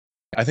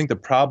I think the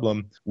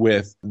problem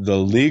with the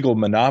legal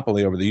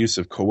monopoly over the use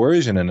of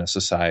coercion in a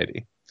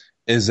society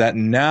is that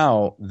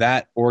now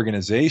that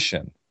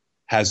organization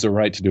has the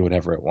right to do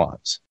whatever it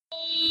wants.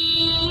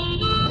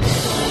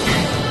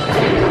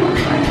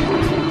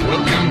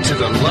 Welcome to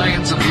the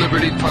Lions of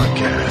Liberty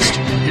podcast.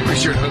 Here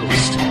is your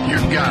host,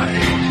 your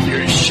guide,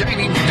 your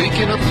shining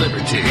beacon of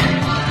liberty,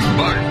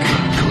 Marc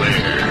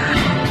Clair.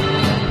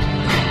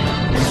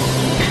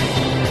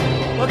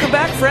 Welcome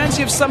back, friends.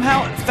 You've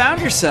somehow found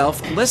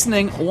yourself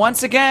listening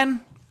once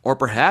again, or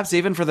perhaps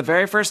even for the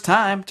very first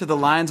time, to the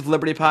Lions of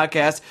Liberty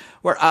podcast,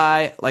 where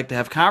I like to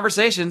have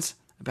conversations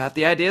about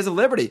the ideas of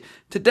liberty.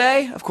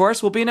 Today, of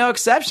course, will be no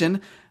exception.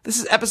 This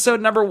is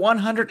episode number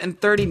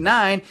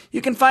 139.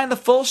 You can find the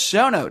full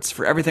show notes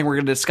for everything we're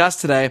going to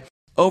discuss today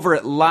over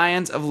at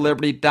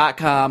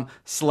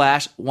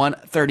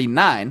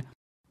lionsofliberty.com/139.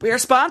 We are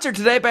sponsored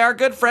today by our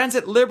good friends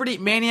at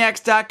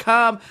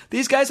libertymaniacs.com.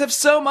 These guys have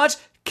so much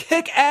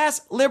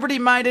kick-ass,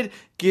 liberty-minded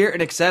gear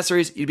and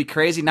accessories. You'd be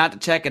crazy not to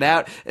check it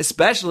out,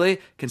 especially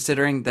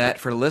considering that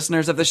for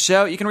listeners of the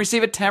show, you can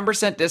receive a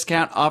 10%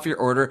 discount off your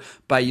order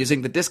by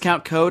using the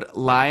discount code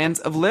Lions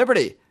of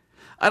Liberty.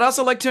 I'd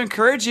also like to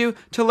encourage you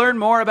to learn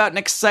more about an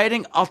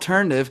exciting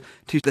alternative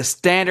to the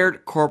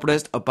standard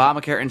corporatist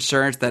Obamacare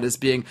insurance that is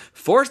being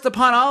forced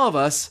upon all of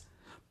us,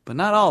 but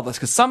not all of us,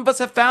 because some of us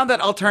have found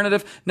that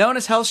alternative known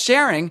as health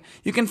sharing.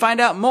 You can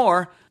find out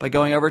more by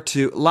going over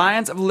to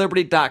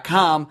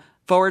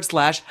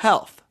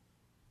lionsofliberty.com/health.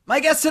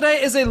 My guest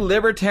today is a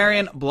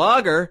libertarian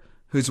blogger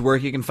whose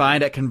work you can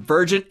find at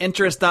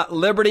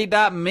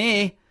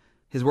convergentinterest.liberty.me.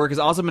 His work has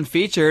also been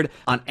featured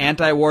on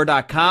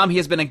antiwar.com. He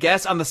has been a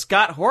guest on the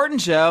Scott Horton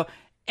Show,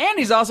 and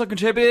he's also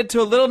contributed to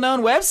a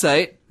little-known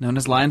website known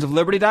as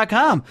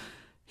lionsofliberty.com.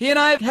 He and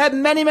I have had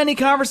many, many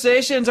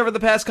conversations over the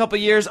past couple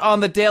years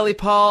on the Daily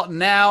Paul,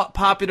 now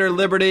Popular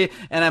Liberty,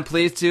 and I'm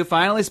pleased to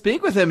finally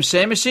speak with him.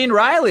 Seamusin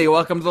Reilly,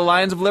 welcome to the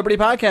Lions of Liberty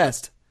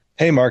podcast.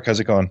 Hey, Mark, how's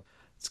it going?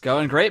 It's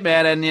going great,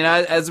 man. And, you know,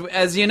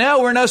 as you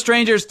know, we're no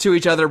strangers to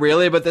each other,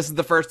 really, but this is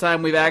the first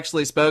time we've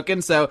actually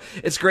spoken, so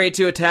it's great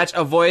to attach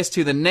a voice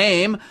to the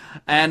name.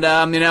 And,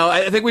 you know,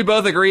 I think we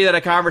both agree that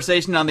a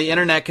conversation on the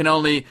internet can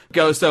only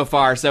go so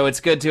far, so it's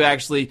good to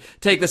actually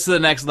take this to the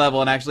next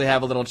level and actually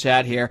have a little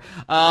chat here.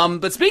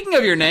 But speaking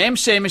of your name,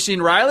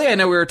 Seamusin Reilly, I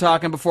know we were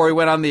talking before we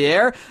went on the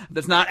air.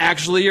 That's not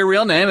actually your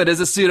real name. It is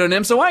a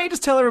pseudonym. So why don't you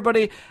just tell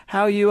everybody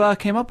how you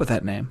came up with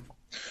that name?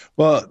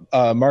 Well,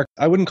 Mark,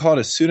 I wouldn't call it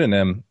a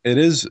pseudonym. It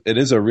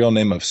is a real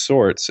name of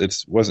sorts.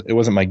 It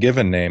wasn't my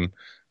given name,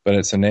 but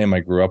it's a name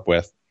I grew up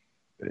with.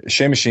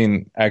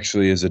 Seamusin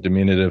actually is a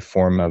diminutive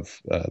form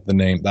of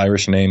the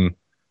Irish name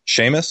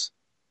Seamus,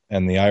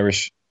 and the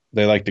Irish,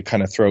 they like to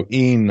kind of throw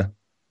 "een"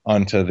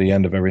 onto the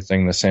end of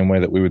everything the same way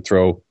that we would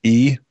throw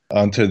 "e"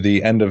 onto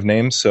the end of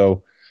names.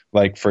 So,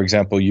 like, for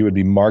example, you would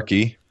be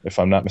Marky, if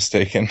I'm not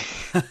mistaken.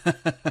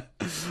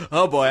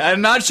 Oh, boy.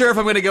 I'm not sure if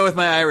I'm going to go with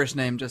my Irish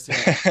name just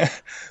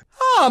yet.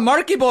 Oh,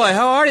 Marky boy,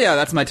 how are you?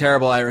 That's my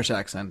terrible Irish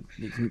accent.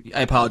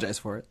 I apologize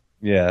for it.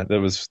 Yeah, that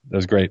was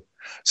great.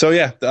 So,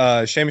 yeah,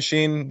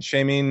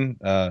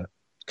 Seamusin,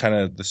 kind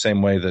of the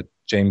same way that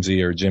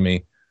Jamesy or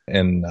Jimmy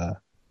in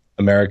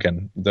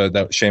American. That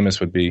Seamus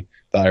would be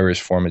the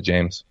Irish form of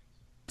James.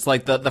 It's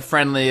like the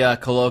friendly,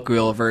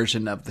 colloquial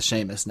version of the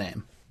Seamus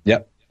name.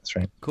 Yep. That's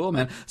right. Cool,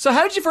 man. So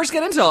how did you first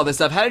get into all this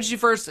stuff? How did you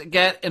first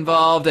get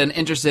involved and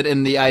interested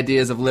in the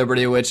ideas of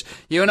liberty, which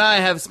you and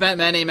I have spent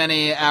many,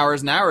 many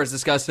hours and hours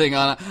discussing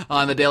on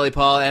the Daily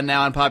Paul and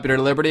now on Popular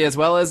Liberty, as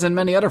well as in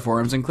many other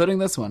forums, including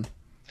this one?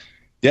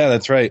 Yeah,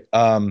 that's right.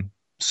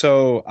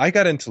 So I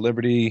got into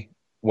liberty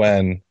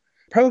when,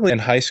 probably in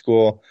high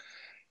school,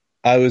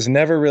 I was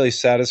never really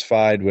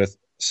satisfied with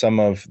some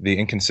of the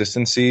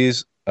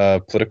inconsistencies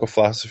of political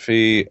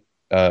philosophy,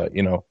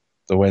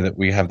 the way that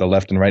we have the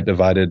left and right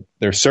divided.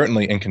 They're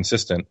certainly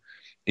inconsistent,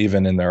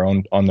 even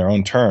on their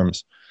own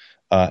terms.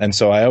 And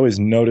so I always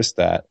noticed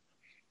that.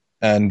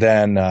 And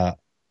then I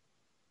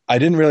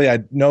didn't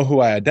really know who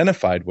I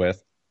identified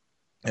with.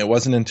 It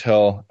wasn't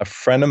until a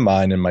friend of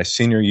mine in my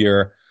senior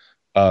year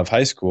of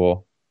high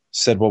school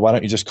said, well, why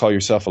don't you just call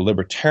yourself a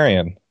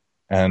libertarian?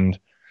 And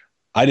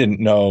I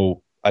didn't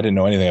know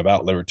anything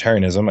about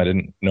libertarianism. I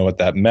didn't know what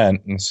that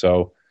meant. And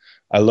so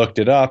I looked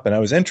it up and I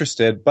was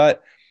interested,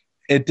 but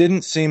it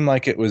didn't seem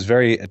like it was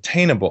very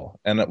attainable.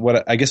 And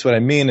what I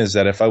mean is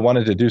that if I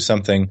wanted to do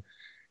something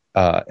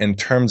in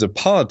terms of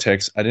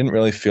politics, I didn't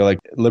really feel like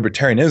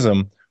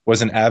libertarianism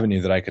was an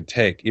avenue that I could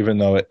take, even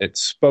though it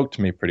spoke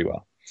to me pretty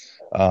well.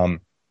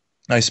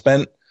 I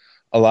spent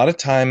a lot of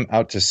time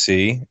out to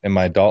sea in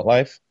my adult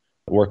life,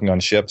 working on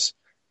ships,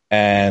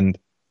 and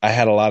I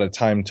had a lot of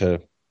time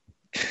to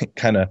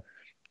kind of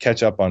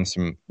catch up on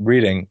some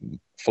reading,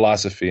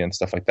 philosophy and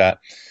stuff like that.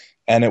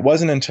 And it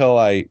wasn't until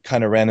I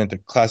kind of ran into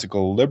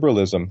classical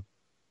liberalism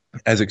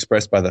as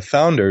expressed by the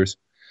founders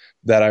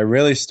that I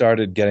really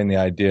started getting the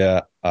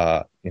idea,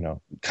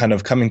 kind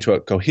of coming to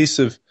a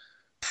cohesive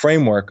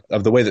framework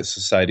of the way that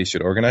society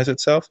should organize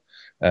itself.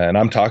 And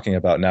I'm talking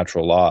about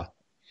natural law,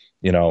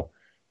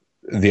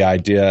 the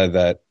idea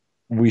that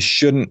we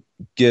shouldn't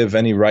give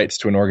any rights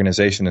to an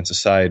organization in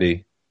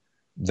society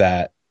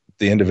that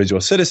the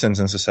individual citizens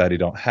in society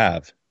don't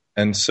have.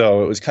 And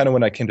so it was kind of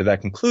when I came to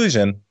that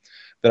conclusion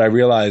that I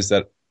realized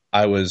that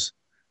I was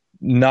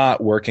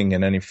not working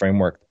in any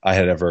framework I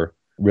had ever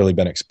really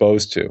been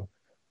exposed to.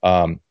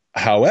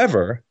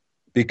 However,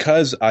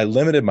 because I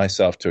limited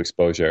myself to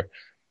exposure,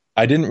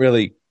 I didn't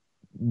really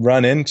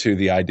run into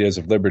the ideas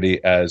of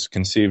liberty as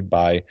conceived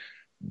by,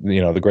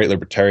 the great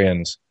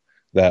libertarians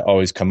that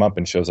always come up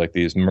in shows like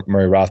these,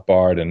 Murray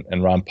Rothbard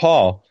and Ron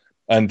Paul,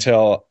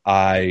 until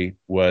I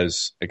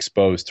was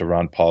exposed to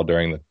Ron Paul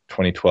during the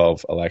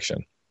 2012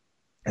 election.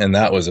 And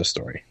that was a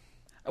story.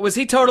 Was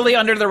he totally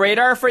under the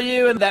radar for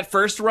you in that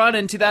first run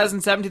in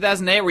 2007,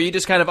 2008? Were you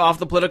just kind of off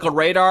the political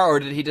radar, or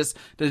did he just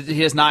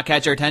not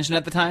catch your attention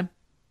at the time?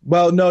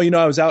 Well, no,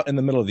 I was out in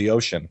the middle of the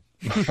ocean,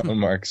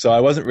 Mark, so I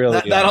wasn't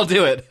really... That'll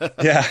do it.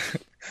 Yeah.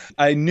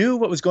 I knew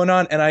what was going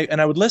on, and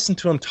I would listen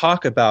to him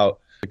talk about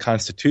the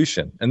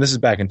Constitution. And this is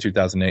back in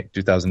 2008,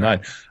 2009.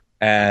 Right.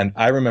 And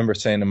I remember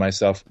saying to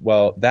myself,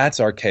 well, that's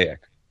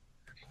archaic.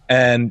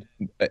 And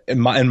in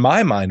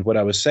my mind, what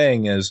I was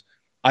saying is,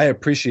 I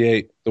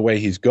appreciate the way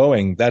he's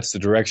going. That's the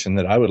direction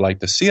that I would like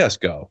to see us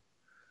go.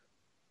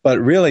 But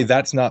really,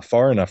 that's not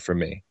far enough for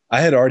me. I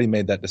had already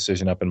made that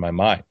decision up in my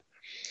mind.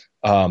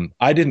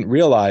 I didn't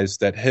realize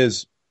that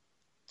his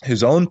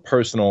own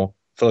personal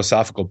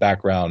philosophical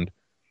background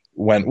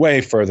went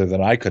way further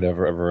than I could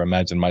ever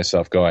imagine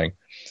myself going.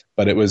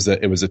 But it was a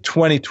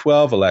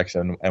 2012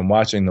 election, and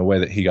watching the way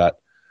that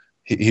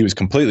he was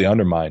completely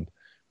undermined,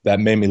 that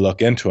made me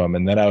look into him.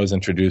 And then I was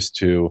introduced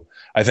to,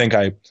 I think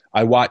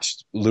I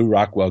watched Lew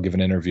Rockwell give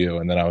an interview,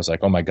 and then I was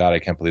like, oh my God, I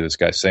can't believe this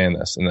guy's saying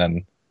this. And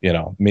then,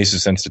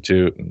 Mises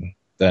Institute, and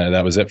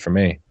that was it for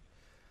me.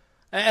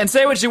 And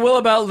say what you will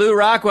about Lew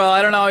Rockwell,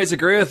 I don't always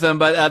agree with him,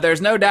 but there's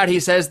no doubt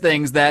he says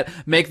things that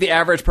make the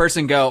average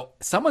person go,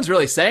 someone's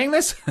really saying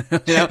this?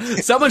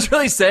 Someone's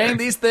really saying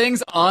these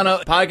things on a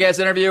podcast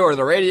interview or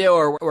the radio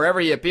or wherever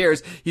he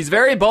appears. He's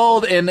very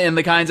bold in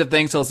the kinds of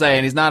things he'll say,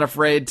 and he's not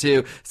afraid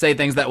to say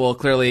things that will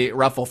clearly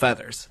ruffle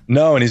feathers.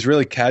 No, and he's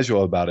really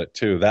casual about it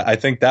too. I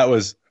think that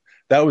was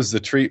the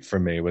treat for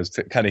me, was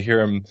to kind of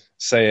hear him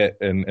say it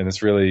in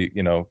this really,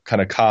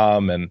 kind of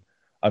calm and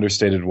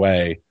understated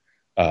way.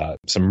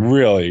 Some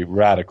really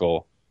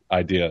radical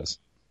ideas.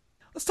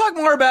 Let's talk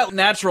more about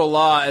natural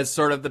law as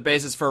sort of the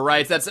basis for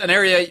rights. That's an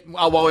area,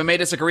 while we may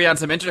disagree on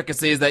some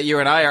intricacies, that you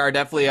and I are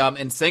definitely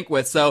in sync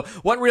with. So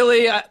what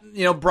really,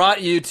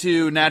 brought you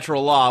to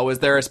natural law? Was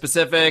there a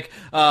specific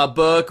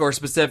book or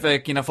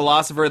specific,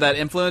 philosopher that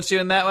influenced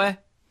you in that way?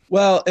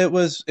 Well, it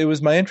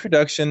was my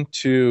introduction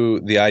to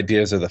the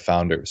ideas of the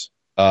founders.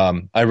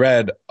 I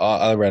read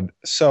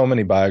so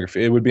many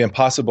biographies. It would be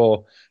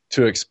impossible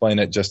to explain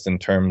it just in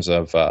terms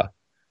of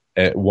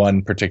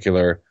one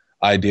particular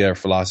idea or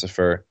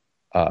philosopher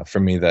for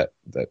me that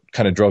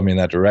kind of drove me in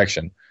that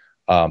direction.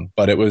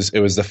 But it was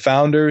the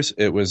founders.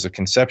 It was the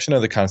conception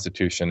of the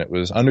Constitution. It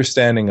was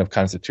understanding of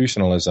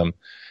constitutionalism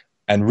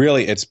and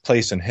really its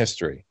place in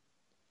history.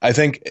 I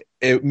think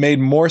it made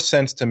more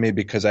sense to me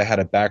because I had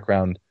a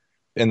background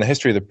in the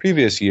history of the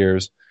previous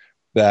years,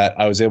 that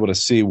I was able to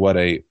see what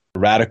a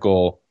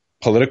radical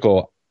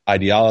political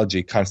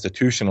ideology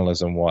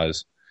constitutionalism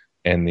was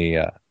in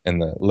the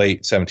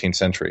late 17th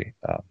century,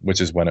 which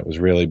is when it was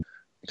really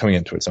coming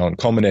into its own,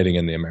 culminating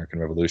in the American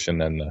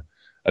Revolution and the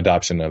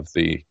adoption of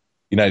the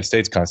United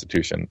States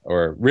Constitution,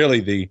 or really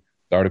the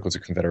Articles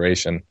of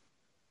Confederation,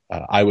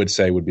 I would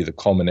say would be the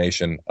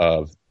culmination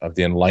of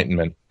the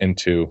Enlightenment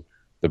into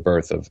the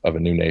birth of a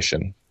new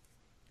nation.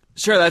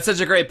 Sure, that's such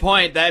a great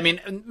point. I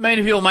mean,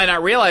 many people might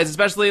not realize,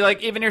 especially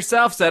like even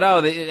yourself said,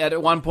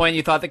 at one point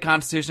you thought the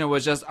Constitution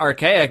was just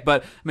archaic.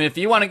 But I mean, if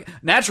you want to,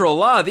 natural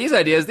law, these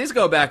ideas, these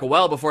go back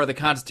well before the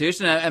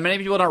Constitution. And many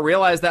people don't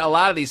realize that a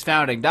lot of these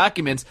founding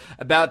documents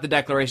about the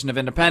Declaration of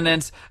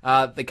Independence,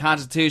 the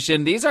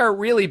Constitution, these are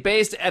really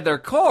based at their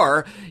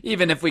core,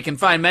 even if we can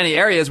find many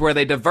areas where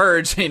they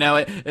diverge,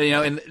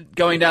 in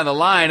going down the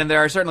line. And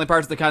there are certainly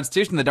parts of the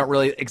Constitution that don't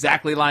really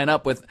exactly line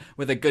up with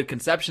a good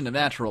conception of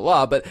natural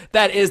law. But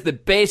that is the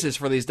basis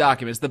for these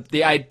documents,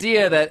 the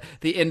idea that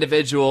the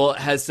individual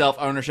has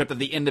self-ownership, that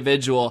the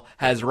individual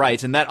has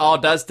rights. And that all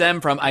does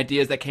stem from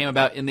ideas that came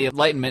about in the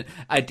Enlightenment,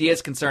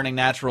 ideas concerning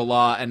natural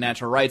law and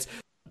natural rights.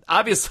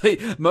 Obviously,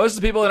 most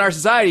of the people in our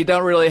society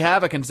don't really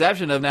have a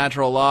conception of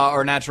natural law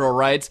or natural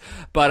rights,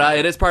 but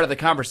it is part of the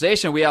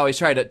conversation we always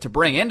try to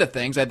bring into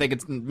things. I think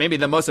it's maybe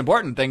the most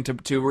important thing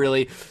to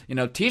really,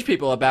 teach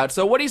people about.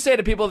 So what do you say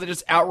to people that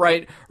just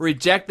outright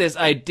reject this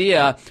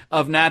idea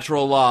of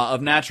natural law,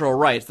 of natural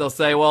rights? They'll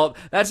say, well,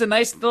 that's a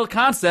nice little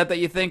concept that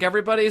you think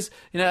everybody's,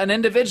 an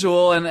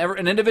individual and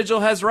an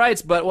individual has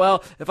rights, but,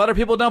 well, if other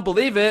people don't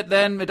believe it,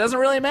 then it doesn't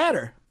really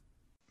matter.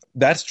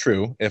 That's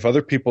true. If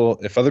other people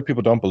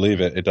don't believe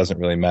it, it doesn't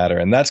really matter.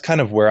 And that's kind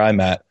of where I'm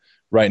at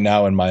right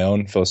now in my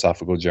own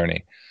philosophical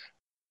journey.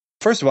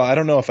 First of all, I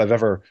don't know if I've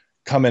ever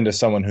come into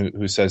someone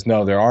who says,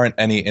 no, there aren't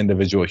any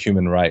individual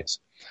human rights.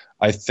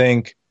 I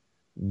think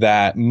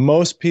that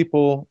most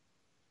people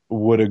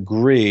would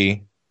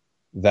agree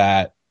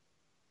that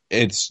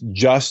it's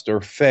just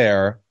or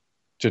fair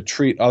to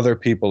treat other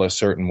people a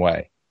certain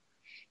way.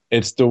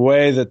 It's the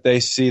way that they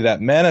see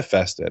that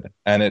manifested,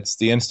 and it's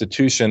the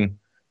institution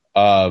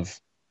of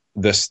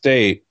the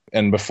state.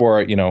 And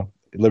before,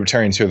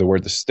 libertarians hear the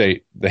word the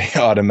state, they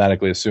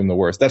automatically assume the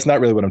worst. That's not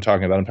really what I'm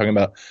talking about. I'm talking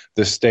about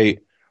the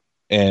state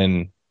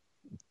in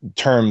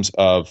terms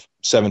of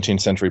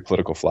 17th century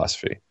political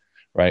philosophy,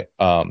 right?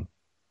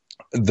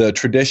 The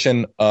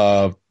tradition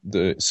of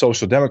the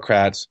social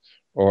democrats,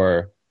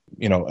 or,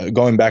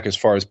 going back as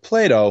far as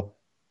Plato,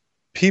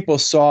 people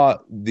saw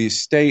the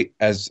state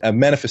as a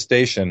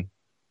manifestation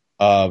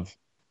of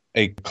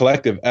a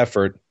collective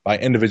effort by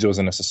individuals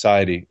in a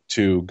society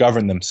to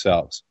govern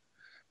themselves.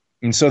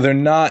 And so they're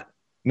not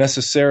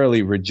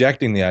necessarily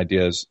rejecting the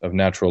ideas of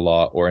natural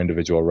law or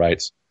individual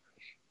rights,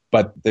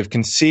 but they've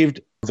conceived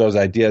those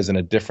ideas in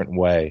a different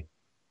way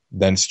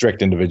than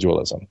strict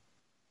individualism.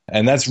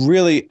 And that's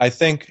really, I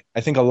think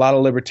a lot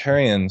of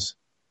libertarians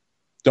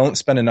don't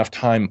spend enough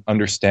time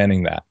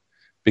understanding that,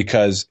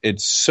 because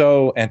it's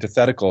so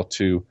antithetical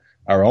to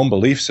our own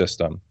belief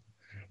system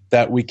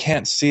that we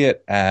can't see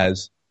it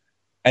as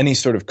any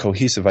sort of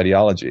cohesive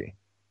ideology.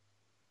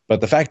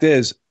 But the fact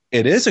is,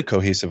 it is a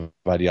cohesive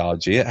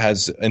ideology. It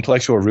has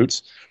intellectual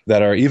roots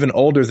that are even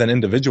older than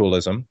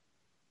individualism,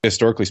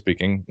 historically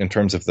speaking, in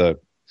terms of the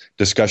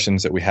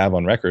discussions that we have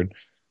on record.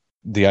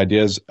 The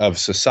ideas of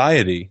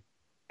society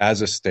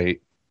as a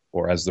state,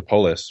 or as the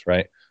polis,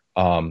 right,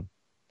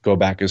 go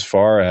back as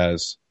far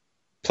as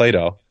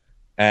Plato,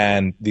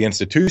 and the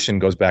institution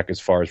goes back as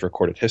far as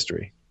recorded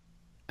history.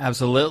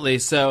 Absolutely.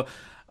 So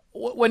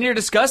when you're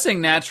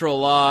discussing natural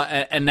law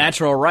and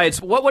natural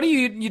rights, what do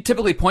you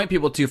typically point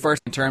people to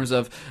first in terms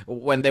of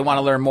when they want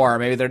to learn more?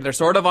 Maybe they're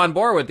sort of on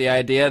board with the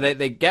idea,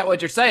 they get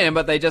what you're saying,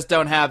 but they just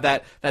don't have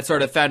that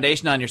sort of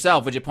foundation on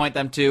yourself. Would you point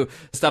them to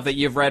stuff that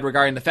you've read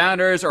regarding the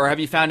founders, or have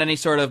you found any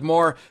sort of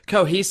more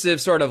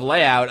cohesive sort of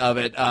layout of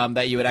it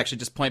that you would actually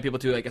just point people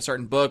to, like a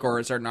certain book or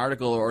a certain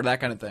article or that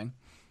kind of thing?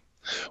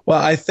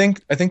 Well, I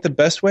think the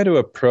best way to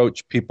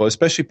approach people,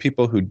 especially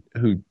people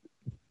who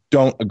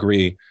don't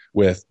agree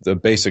with the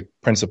basic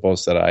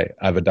principles that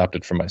I've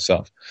adopted for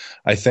myself,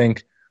 I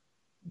think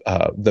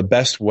the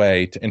best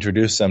way to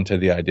introduce them to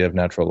the idea of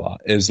natural law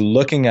is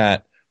looking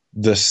at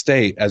the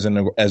state as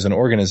an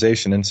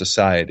organization in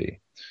society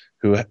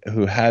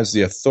who has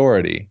the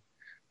authority,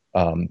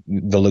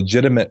 the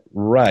legitimate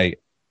right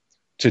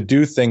to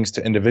do things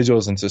to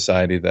individuals in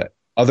society that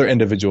other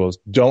individuals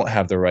don't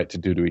have the right to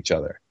do to each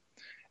other.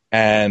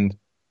 And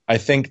I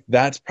think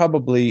that's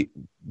probably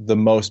the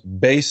most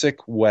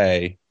basic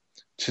way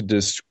to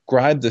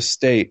describe the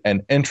state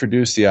and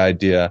introduce the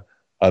idea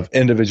of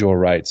individual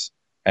rights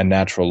and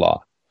natural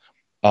law.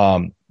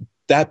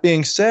 That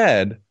being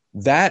said,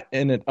 that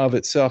in and of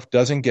itself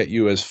doesn't get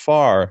you as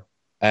far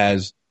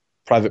as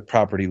private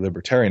property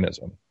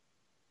libertarianism,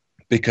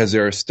 because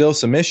there are still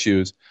some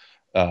issues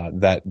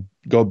that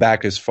go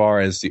back as far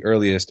as the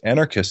earliest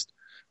anarchist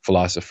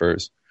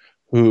philosophers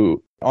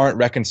who aren't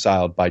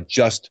reconciled by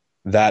just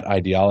that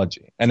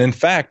ideology. And in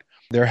fact,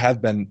 there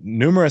have been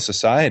numerous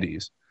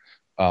societies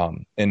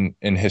in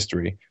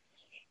history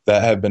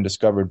that have been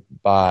discovered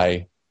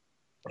by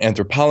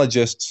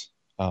anthropologists,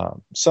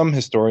 some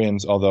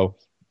historians, although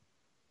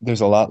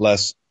there's a lot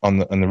less on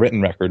the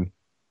written record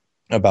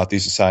about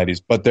these societies.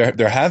 But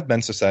there have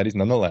been societies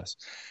nonetheless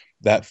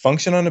that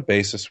function on a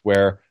basis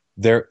where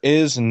there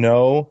is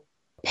no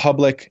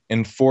public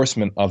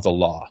enforcement of the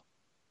law.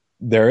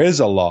 There is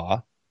a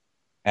law,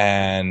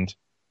 and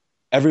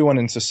everyone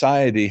in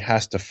society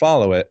has to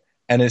follow it,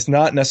 and it's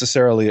not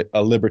necessarily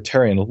a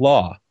libertarian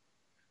law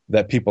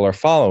that people are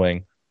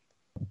following,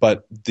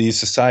 but these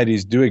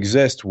societies do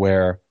exist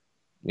where,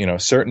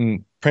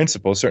 certain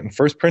principles, certain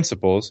first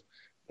principles,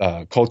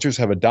 cultures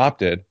have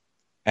adopted,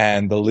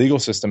 and the legal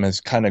system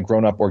has kind of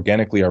grown up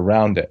organically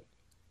around it.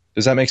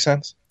 Does that make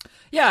sense?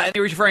 Yeah, and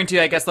you're referring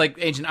to, I guess, like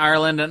ancient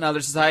Ireland and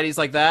other societies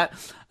like that,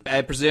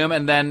 I presume.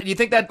 And then you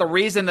think that the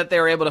reason that they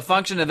were able to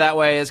function in that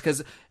way is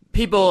because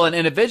people and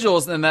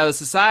individuals in those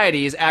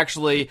societies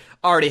actually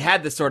already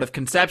had this sort of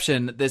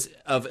conception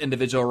of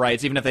individual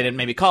rights, even if they didn't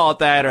maybe call it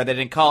that, or they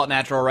didn't call it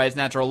natural rights,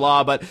 natural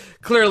law. But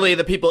clearly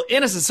the people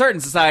in a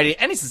certain society,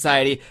 any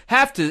society,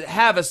 have to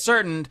have a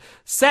certain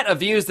set of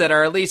views that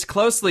are at least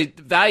closely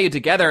valued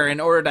together in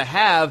order to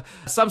have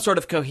some sort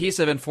of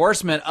cohesive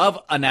enforcement of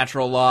a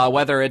natural law,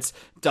 whether it's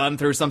done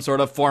through some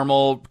sort of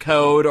formal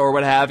code or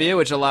what have you,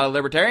 which a lot of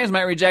libertarians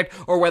might reject,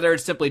 or whether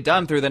it's simply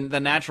done through the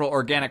natural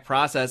organic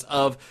process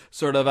of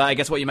sort of, I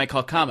guess, what you might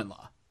call common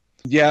law.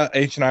 Yeah,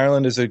 ancient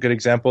Ireland is a good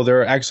example.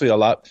 There are actually a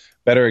lot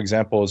better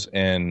examples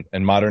in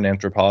modern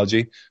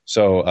anthropology.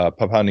 So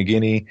Papua New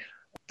Guinea,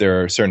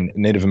 there are certain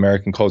Native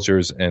American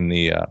cultures in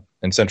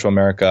Central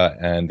America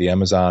and the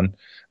Amazon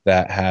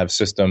that have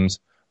systems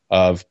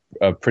of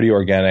pretty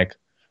organic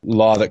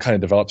law that kind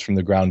of develops from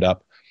the ground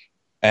up.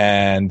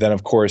 And then,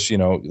 of course,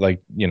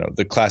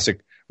 the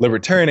classic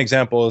libertarian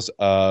examples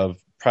of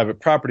private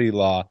property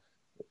law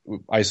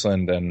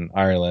Iceland and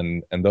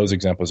Ireland, and those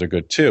examples are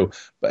good too.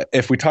 But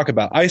if we talk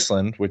about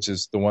Iceland, which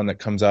is the one that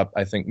comes up,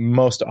 I think,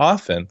 most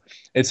often,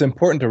 it's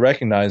important to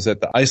recognize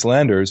that the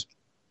Icelanders,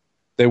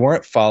 they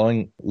weren't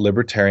following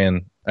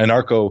libertarian,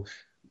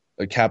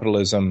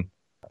 anarcho-capitalism,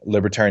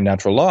 libertarian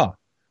natural law.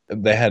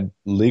 They had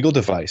legal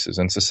devices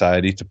in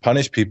society to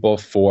punish people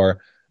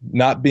for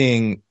not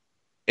being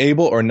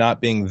able or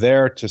not being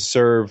there to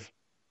serve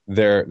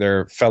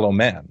their fellow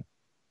man.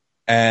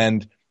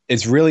 And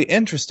it's really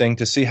interesting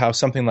to see how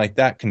something like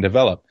that can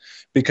develop.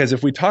 Because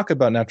if we talk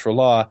about natural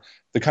law,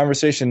 the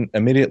conversation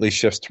immediately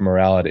shifts to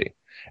morality.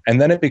 And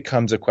then it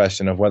becomes a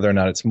question of whether or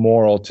not it's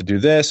moral to do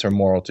this or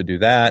moral to do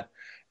that.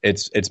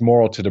 It's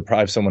moral to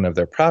deprive someone of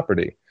their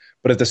property.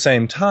 But at the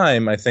same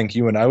time, I think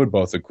you and I would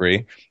both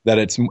agree that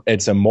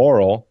it's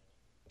immoral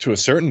to a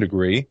certain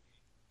degree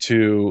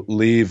to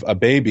leave a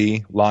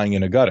baby lying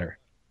in a gutter.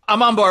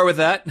 I'm on board with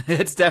that.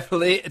 It's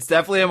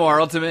definitely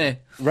immoral to me.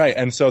 Right.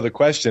 And so the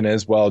question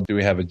is, well, do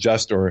we have a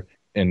just or,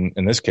 in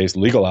this case,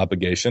 legal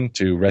obligation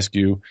to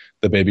rescue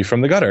the baby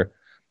from the gutter?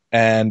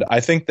 And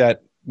I think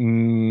that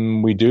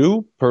we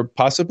do,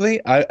 possibly.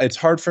 It's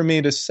hard for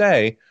me to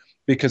say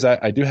because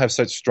I do have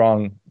such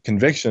strong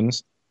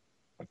convictions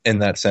in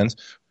that sense.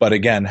 But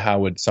again, how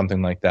would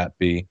something like that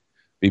be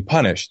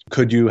punished?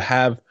 Could you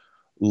have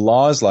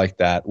laws like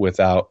that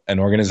without an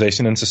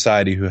organization in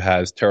society who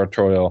has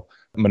territorial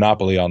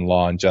monopoly on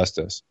law and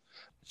justice?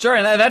 Sure,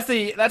 and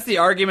that's the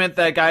argument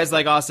that guys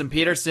like Austin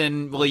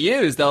Peterson will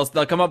use. They'll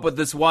come up with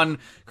this one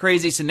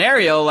crazy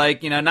scenario,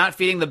 like, not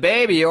feeding the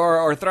baby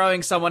or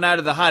throwing someone out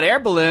of the hot air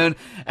balloon,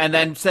 and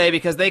then say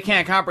because they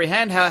can't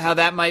comprehend how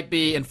that might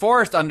be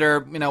enforced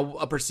under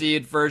a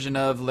perceived version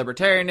of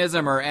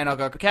libertarianism or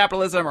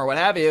anarcho-capitalism or what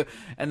have you,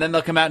 and then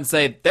they'll come out and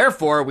say,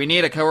 therefore, we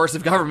need a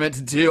coercive government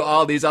to do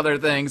all these other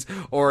things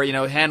or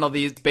handle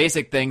these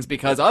basic things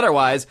because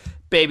otherwise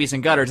babies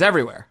in gutters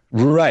everywhere.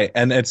 Right.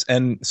 And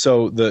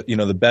so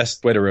the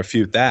best way to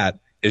refute that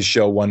is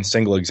show one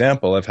single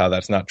example of how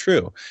that's not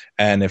true.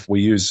 And if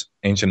we use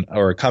ancient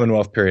or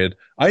Commonwealth period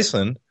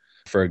Iceland,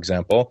 for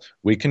example,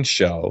 we can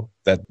show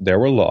that there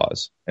were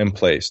laws in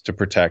place to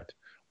protect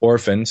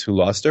orphans who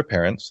lost their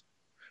parents.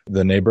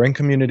 The neighboring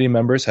community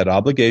members had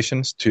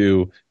obligations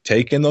to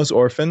take in those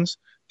orphans,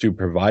 to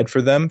provide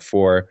for them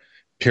for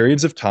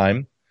periods of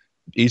time.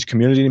 Each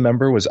community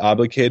member was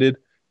obligated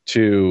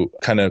to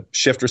kind of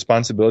shift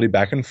responsibility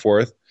back and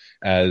forth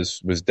as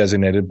was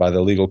designated by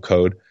the legal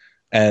code.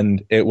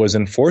 And it was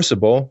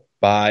enforceable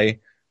by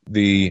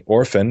the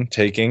orphan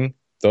taking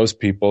those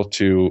people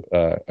to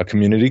a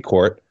community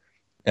court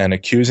and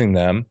accusing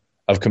them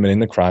of committing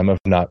the crime of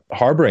not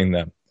harboring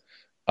them.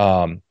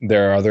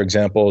 There are other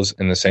examples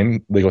in the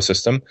same legal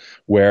system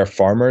where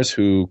farmers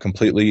who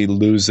completely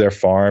lose their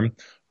farm,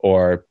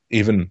 or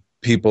even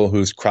people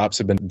whose crops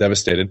have been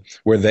devastated,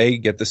 where they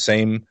get the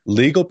same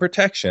legal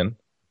protection,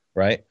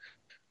 right,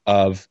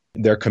 of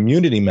their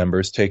community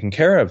members taking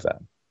care of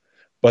them.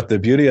 But the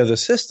beauty of the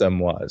system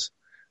was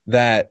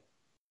that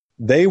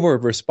they were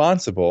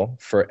responsible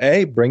for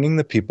A, bringing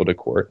the people to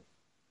court,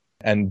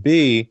 and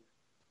B,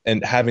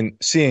 and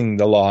seeing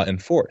the law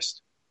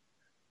enforced.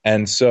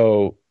 And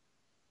so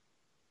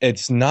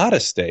it's not a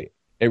state.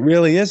 It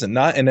really isn't,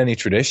 not in any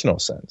traditional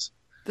sense.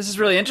 This is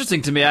really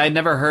interesting to me. I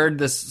never heard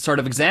this sort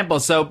of example.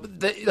 So,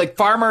 like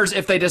farmers,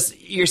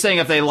 you're saying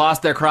if they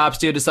lost their crops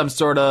due to some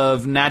sort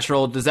of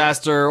natural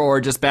disaster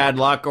or just bad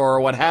luck or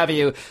what have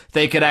you,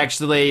 they could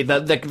actually,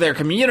 their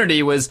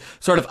community was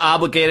sort of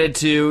obligated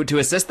to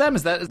assist them?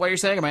 Is that what you're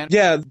saying, man?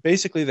 Yeah,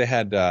 basically they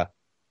had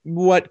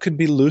what could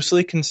be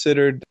loosely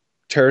considered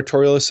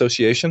territorial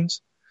associations.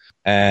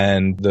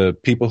 And the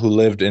people who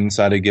lived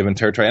inside a given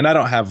territory, and I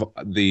don't have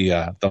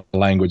the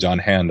language on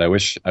hand. I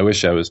wish I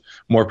was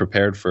more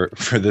prepared for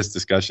this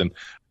discussion.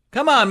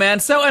 Come on,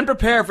 man, so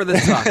unprepared for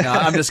this talk. No,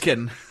 I'm just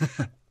kidding.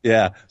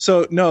 Yeah.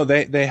 So no,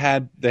 they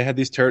had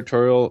these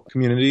territorial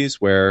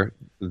communities where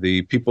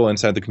the people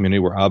inside the community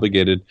were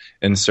obligated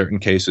in certain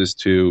cases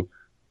to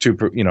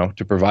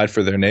provide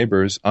for their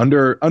neighbors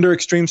under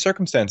extreme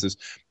circumstances.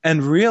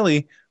 And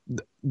really,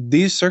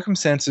 these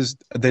circumstances,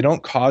 they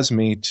don't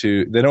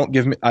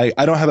give me,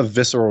 I don't have a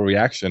visceral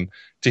reaction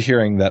to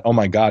hearing that, oh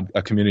my God,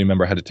 a community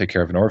member had to take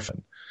care of an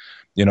orphan.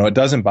 It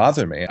doesn't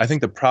bother me. I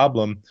think the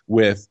problem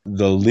with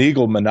the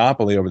legal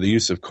monopoly over the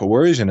use of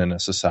coercion in a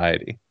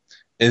society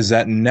is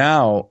that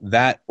now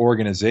that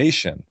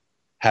organization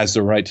has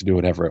the right to do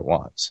whatever it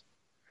wants.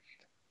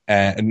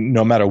 And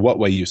no matter what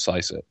way you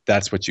slice it,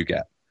 that's what you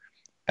get.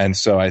 And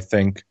so I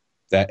think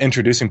that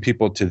introducing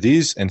people to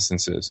these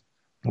instances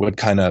would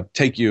kind of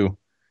take you,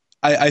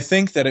 I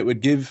think that it would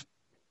give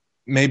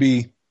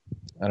maybe,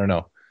 I don't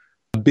know,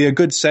 be a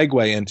good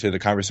segue into the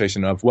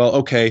conversation of, well,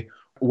 okay,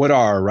 what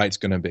are our rights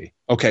going to be?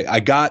 Okay, I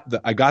got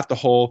the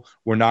whole,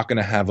 we're not going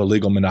to have a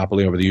legal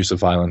monopoly over the use of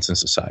violence in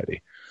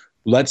society.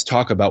 Let's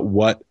talk about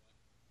what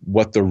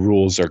the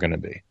rules are going to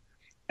be.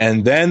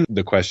 And then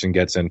the question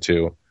gets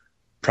into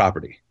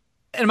property.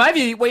 In my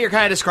view, what you're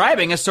kind of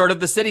describing is sort of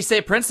the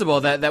city-state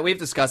principle that we've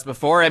discussed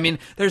before. I mean,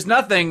 there's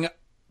nothing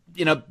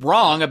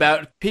wrong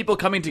about people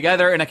coming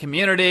together in a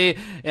community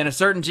in a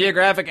certain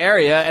geographic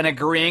area and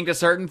agreeing to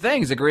certain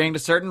things, agreeing to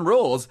certain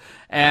rules.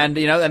 And,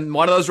 and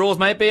one of those rules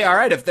might be, all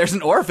right, if there's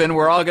an orphan,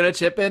 we're all going to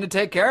chip in to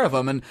take care of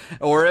them.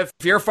 Or if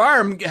your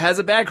farm has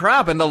a bad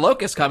crop and the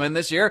locusts come in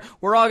this year,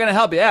 we're all going to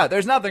help you out.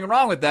 There's nothing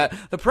wrong with that.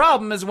 The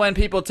problem is when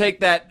people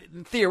take that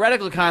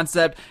theoretical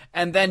concept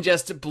and then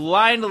just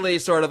blindly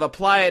sort of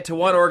apply it to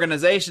one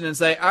organization and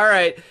say, all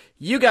right,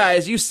 you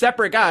guys, you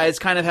separate guys,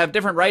 kind of have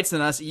different rights than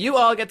us. You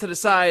all get to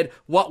decide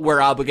what we're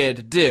obligated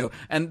to do.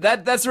 And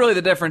that's really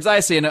the difference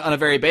I see on a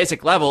very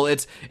basic level.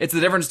 It's the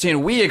difference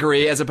between we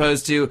agree as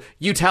opposed to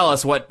you tell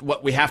us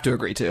what we have to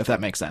agree to, if that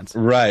makes sense.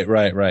 Right.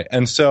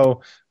 And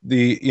so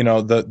the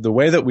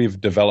way that we've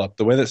developed,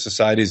 the way that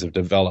societies have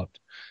developed,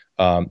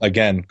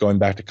 again, going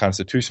back to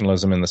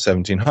constitutionalism in the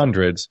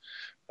 1700s,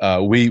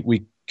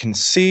 we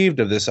conceived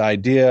of this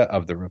idea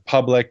of the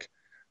republic.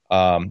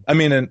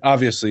 And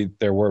obviously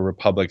there were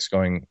republics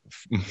going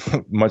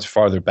much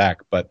farther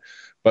back, but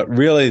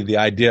really the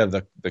idea of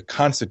the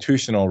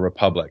constitutional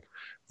republic,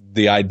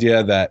 the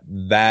idea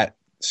that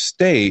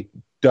state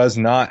does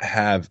not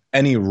have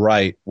any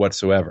right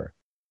whatsoever.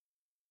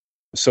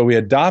 So we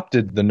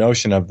adopted the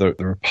notion of the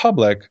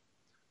republic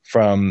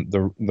from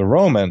the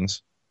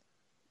Romans,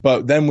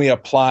 but then we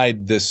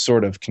applied this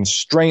sort of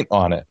constraint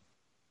on it.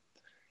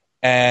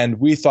 And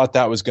we thought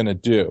that was going to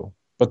do.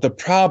 But the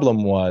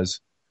problem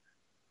was,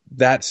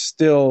 that's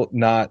still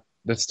not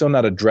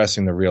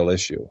addressing the real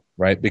issue,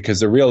 right? Because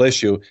the real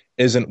issue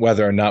isn't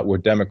whether or not we're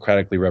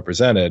democratically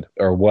represented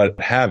or what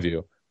have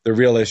you. The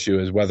real issue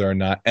is whether or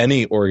not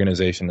any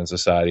organization in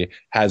society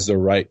has the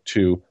right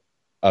to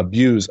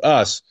abuse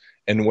us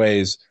in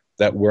ways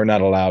that we're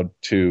not allowed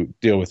to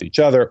deal with each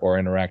other or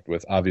interact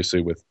with,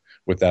 obviously, with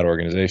that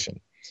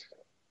organization.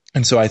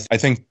 And so I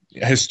think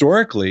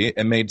historically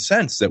it made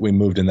sense that we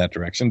moved in that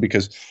direction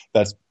because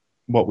that's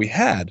what we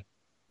had.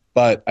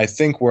 But I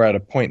think we're at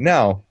a point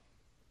now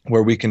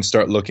where we can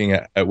start looking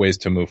at ways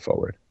to move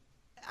forward.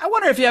 I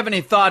wonder if you have any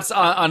thoughts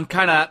on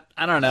kind of,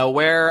 I don't know,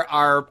 where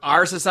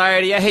our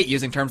society, I hate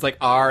using terms like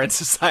our and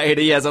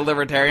society as a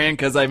libertarian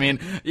because,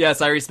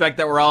 yes, I respect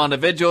that we're all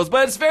individuals,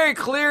 but it's very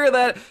clear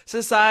that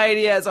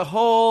society as a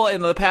whole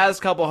in the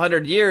past couple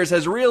hundred years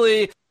has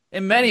really,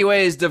 in many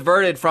ways,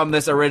 diverted from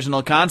this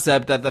original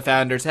concept that the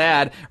founders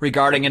had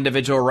regarding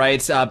individual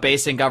rights,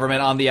 basing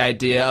government on the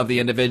idea of the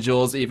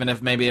individuals, even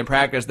if maybe in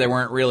practice they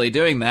weren't really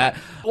doing that.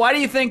 Why do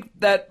you think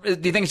that? Do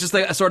you think it's just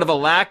like a sort of a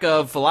lack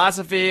of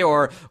philosophy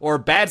or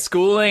bad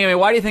schooling?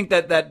 Why do you think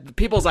that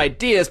people's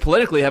ideas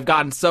politically have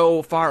gotten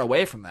so far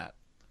away from that?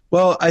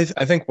 Well, I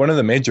think one of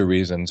the major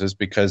reasons is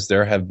because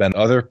there have been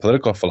other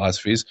political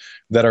philosophies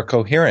that are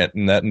coherent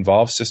and that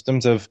involve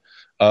systems of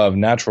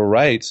natural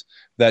rights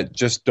that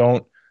just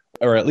don't,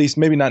 or at least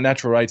maybe not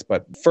natural rights,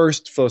 but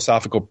first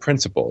philosophical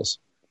principles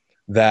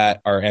that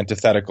are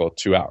antithetical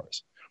to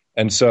ours.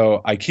 And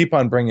so I keep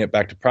on bringing it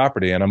back to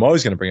property, and I'm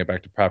always going to bring it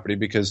back to property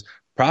because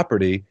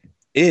property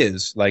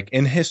is, like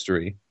in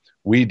history,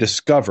 we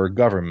discover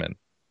government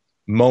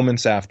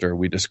moments after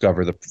we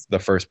discover the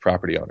first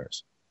property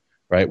owners,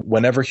 right?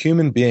 Whenever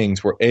human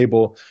beings were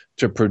able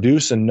to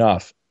produce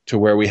enough to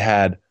where we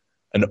had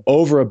an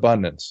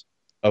overabundance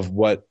of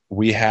what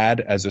we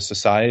had as a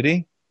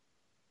society,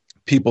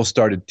 people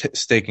started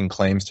staking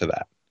claims to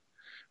that,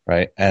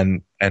 right?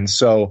 And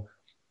so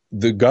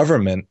the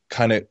government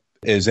kind of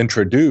is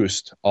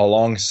introduced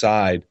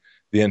alongside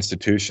the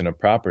institution of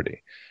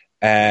property.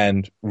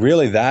 And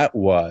really that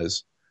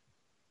was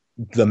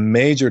the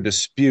major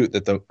dispute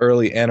that the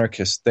early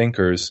anarchist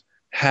thinkers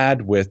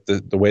had with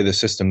the way the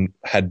system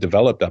had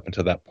developed up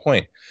until that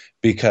point,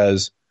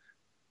 because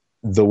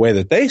the way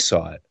that they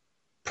saw it,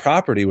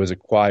 property was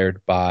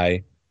acquired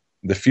by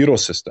the feudal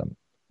system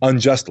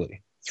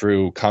unjustly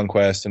through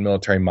conquest and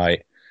military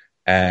might,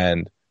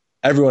 and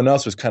everyone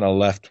else was kind of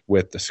left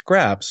with the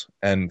scraps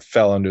and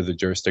fell under the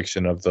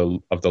jurisdiction of the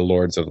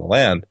lords of the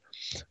land.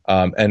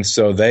 And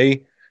so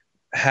they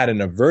had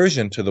an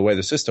aversion to the way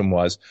the system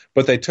was,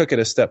 but they took it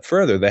a step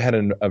further. They had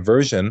an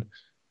aversion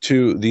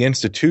to the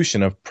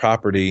institution of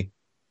property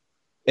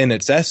in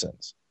its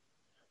essence.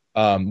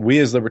 We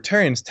as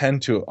libertarians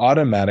tend to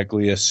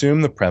automatically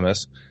assume the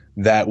premise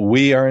that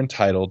we are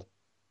entitled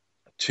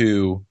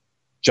to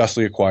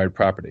justly acquired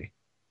property.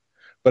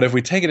 But if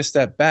we take it a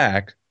step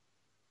back,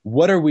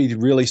 what are we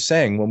really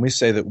saying when we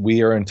say that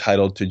we are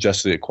entitled to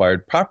justly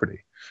acquired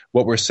property?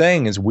 What we're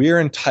saying is we are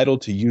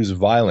entitled to use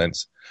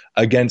violence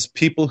against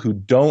people who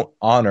don't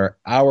honor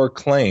our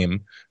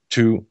claim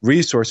to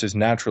resources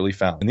naturally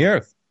found in the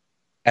earth.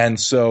 And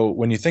so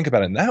when you think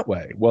about it in that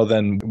way, well,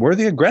 then we're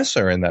the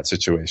aggressor in that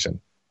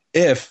situation.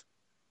 If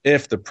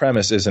the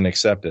premise isn't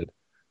accepted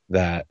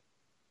that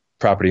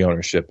property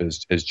ownership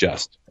is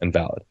just and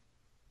valid.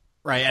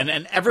 Right,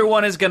 and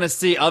everyone is going to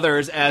see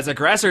others as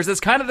aggressors. It's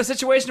kind of the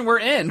situation we're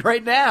in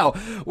right now,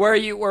 where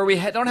we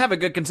don't have a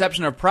good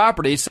conception of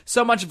property.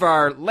 So much of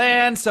our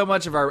land, so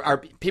much of our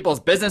people's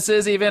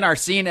businesses even are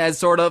seen as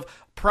sort of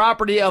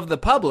property of the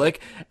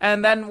public.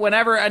 And then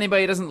whenever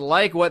anybody doesn't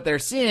like what they're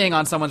seeing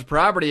on someone's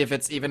property,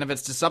 even if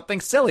it's just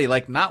something silly,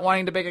 like not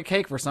wanting to bake a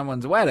cake for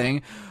someone's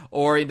wedding,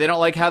 or they don't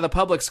like how the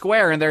public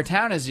square in their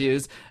town is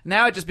used,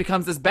 now it just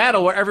becomes this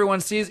battle where everyone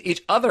sees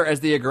each other as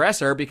the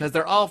aggressor because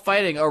they're all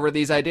fighting over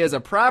these ideas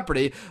of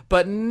property,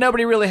 but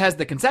nobody really has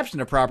the conception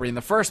of property in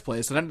the first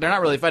place. So they're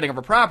not really fighting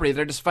over property,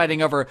 they're just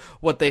fighting over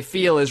what they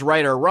feel is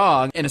right or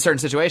wrong in a certain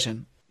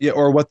situation. Yeah,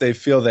 or what they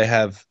feel they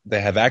have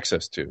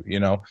access to,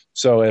 you know.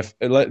 So if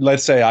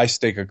let's say I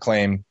stake a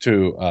claim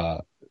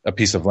to a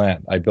piece of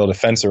land, I build a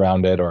fence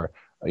around it, or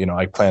you know,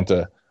 I plant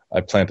a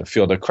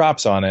field of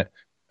crops on it.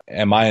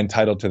 Am I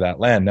entitled to that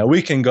land? Now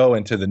we can go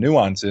into the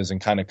nuances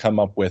and kind of come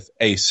up with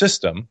a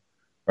system,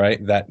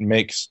 right, that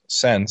makes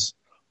sense,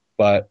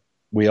 but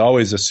we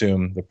always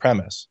assume the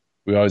premise.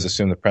 We always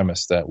assume the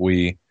premise that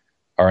we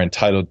are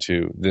entitled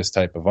to this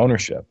type of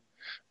ownership.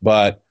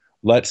 But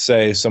let's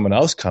say someone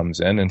else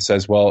comes in and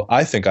says, well,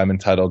 I think I'm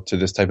entitled to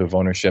this type of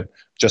ownership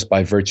just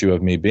by virtue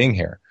of me being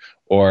here.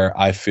 Or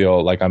I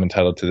feel like I'm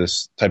entitled to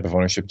this type of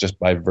ownership just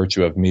by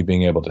virtue of me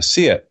being able to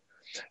see it.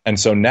 And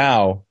so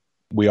now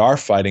we're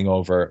fighting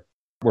over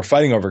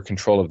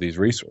control of these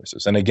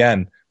resources. And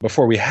again,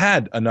 before we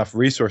had enough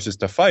resources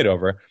to fight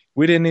over,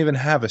 we didn't even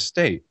have a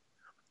state.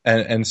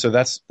 And so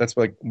that's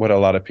like what a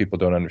lot of people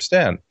don't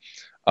understand.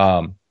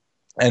 And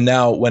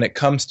now when it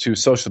comes to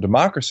social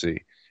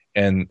democracy,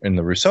 and in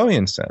the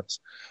Rousseauian sense,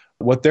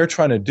 what they're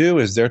trying to do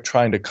is they're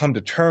trying to come to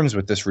terms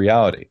with this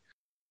reality.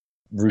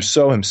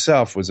 Rousseau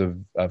himself was a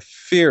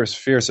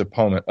fierce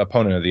opponent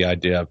of the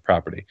idea of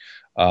property.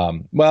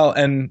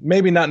 And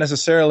maybe not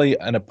necessarily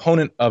an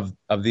opponent of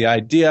the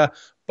idea,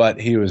 but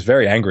he was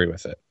very angry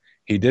with it.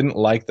 He didn't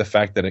like the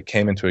fact that it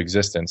came into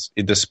existence,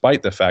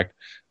 despite the fact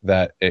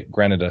that it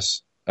granted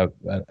us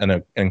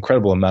an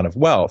incredible amount of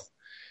wealth.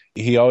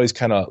 He always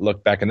kind of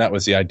looked back, and that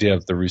was the idea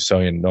of the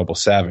Rousseauian noble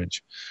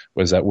savage,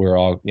 was that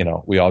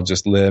we all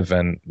just live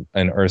in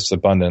Earth's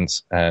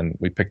abundance, and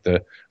we pick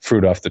the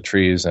fruit off the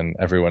trees, and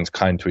everyone's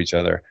kind to each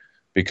other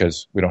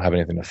because we don't have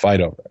anything to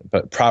fight over.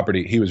 But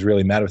property, he was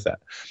really mad with that.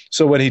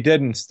 So what he did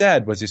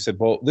instead was he said,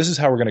 well, this is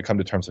how we're going to come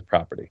to terms with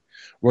property.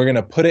 We're going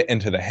to put it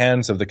into the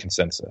hands of the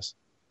consensus,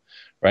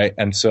 right?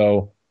 And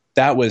so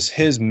that was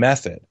his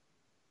method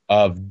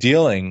of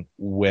dealing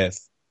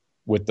with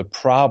the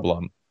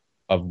problem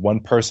of one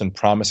person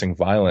promising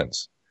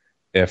violence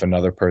if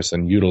another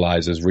person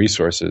utilizes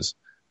resources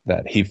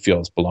that he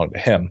feels belong to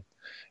him.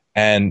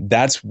 And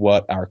that's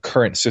what our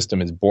current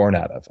system is born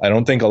out of. I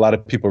don't think a lot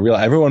of people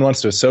realize. Everyone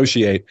wants to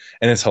associate,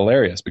 and it's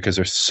hilarious because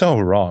they're so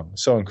wrong,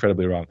 so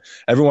incredibly wrong.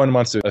 Everyone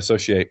wants to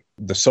associate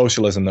the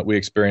socialism that we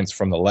experience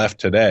from the left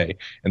today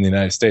in the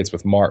United States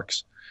with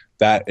Marx.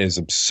 That is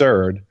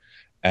absurd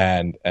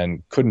and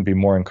couldn't be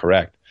more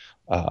incorrect.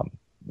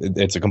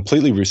 It's a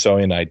completely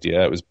Rousseauian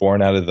idea. It was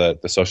born out of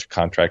the social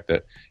contract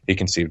that he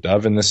conceived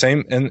of, and the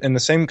same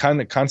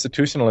kind of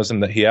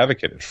constitutionalism that he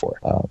advocated for.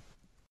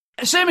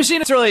 Seamusin,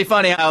 it's really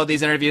funny how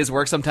these interviews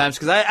work sometimes,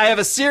 because I have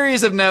a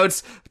series of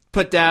notes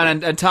put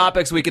down and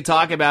topics we could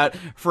talk about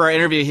for our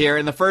interview here.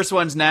 And the first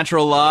one's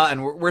natural law,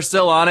 and we're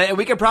still on it, and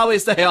we could probably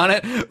stay on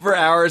it for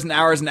hours and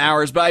hours and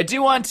hours. But I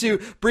do want to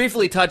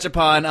briefly touch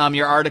upon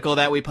your article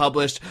that we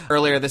published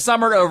earlier this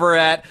summer over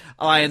at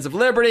Alliance of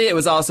Liberty. It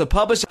was also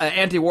published at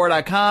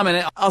antiwar.com, and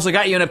it also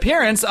got you an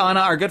appearance on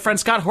our good friend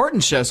Scott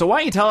Horton's show. So why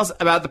don't you tell us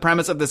about the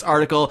premise of this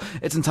article?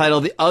 It's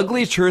entitled "The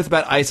Ugly Truth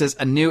About ISIS,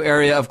 a New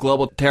Area of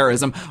Global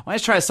Terrorism." Why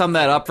don't you try to sum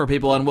that up for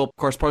people, and we'll, of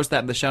course, post that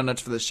in the show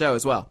notes for the show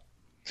as well.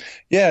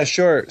 Yeah,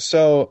 sure.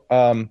 So,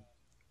 I've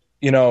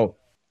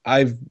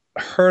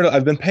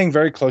been paying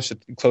very close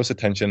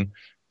attention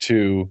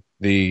to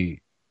the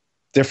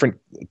different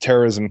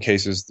terrorism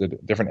cases, the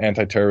different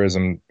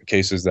anti-terrorism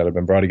cases that have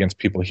been brought against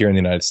people here in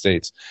the United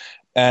States.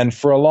 And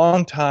for a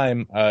long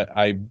time,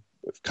 I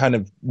kind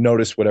of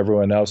noticed what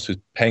everyone else who's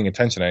paying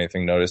attention to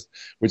anything noticed,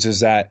 which is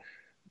that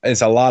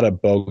it's a lot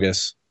of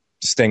bogus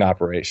sting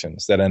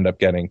operations that end up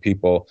getting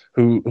people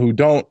who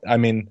don't, I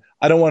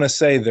don't want to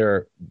say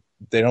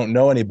they don't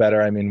know any better.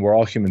 I mean, we're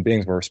all human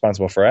beings. We're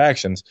responsible for our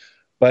actions,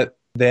 but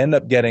they end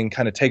up getting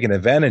kind of taken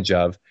advantage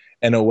of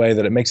in a way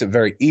that it makes it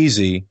very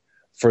easy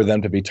for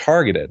them to be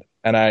targeted.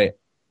 And I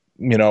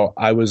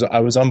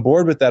was on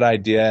board with that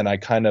idea, and I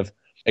kind of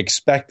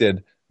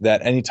expected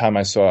that anytime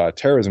I saw a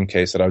terrorism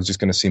case that I was just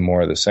going to see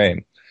more of the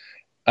same.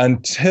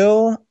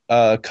 Until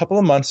a couple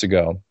of months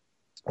ago,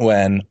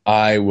 when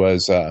I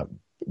was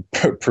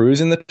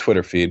perusing the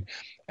Twitter feed,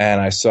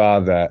 and I saw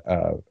that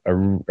a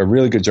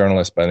really good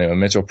journalist by the name of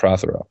Mitchell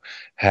Prothero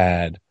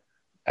had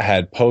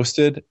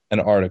posted an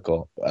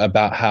article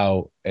about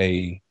how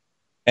a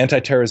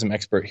anti-terrorism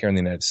expert here in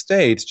the United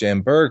States,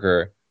 Jan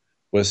Berger,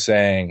 was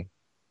saying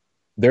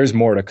there's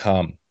more to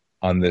come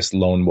on this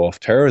lone wolf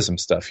terrorism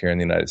stuff here in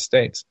the United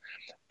States.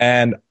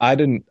 And I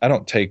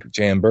don't take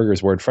Jan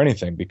Berger's word for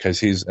anything because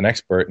he's an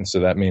expert, and so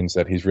that means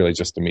that he's really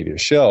just a media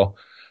shill.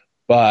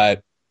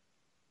 But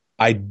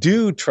I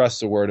do trust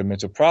the word of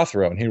Mitchell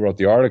Prothero, and he wrote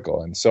the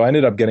article. And so I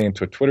ended up getting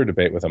into a Twitter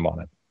debate with him on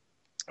it,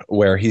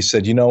 where he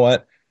said, you know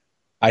what?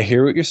 I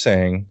hear what you're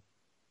saying.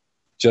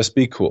 Just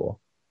be cool.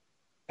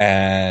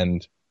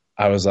 And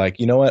I was like,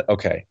 you know what?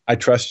 Okay, I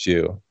trust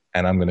you,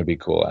 and I'm going to be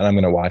cool, and I'm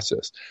going to watch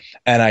this.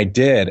 And I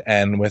did.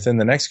 And within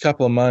the next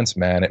couple of months,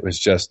 man, it was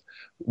just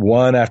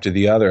one after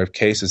the other of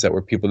cases that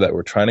were people that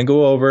were trying to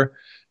go over,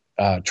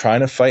 trying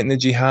to fight in the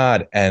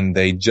jihad, and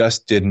they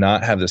just did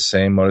not have the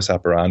same modus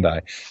operandi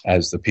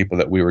as the people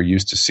that we were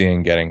used to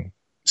seeing getting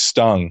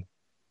stung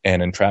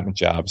in entrapment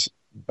jobs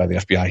by the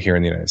FBI here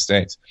in the United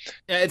States.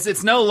 Yeah,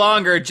 it's no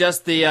longer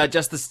just the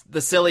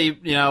silly,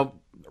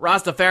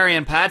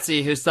 Rastafarian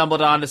patsy who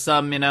stumbled onto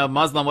some,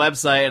 Muslim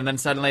website and then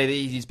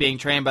suddenly he's being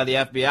trained by the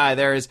FBI.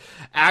 There's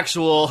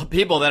actual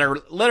people that are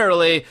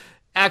literally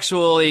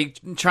actually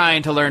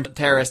trying to learn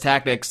terrorist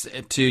tactics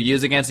to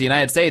use against the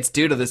United States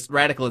due to this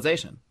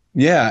radicalization.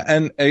 Yeah,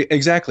 and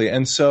exactly.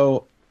 And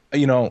so,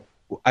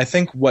 I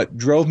think what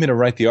drove me to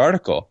write the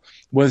article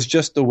was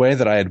just the way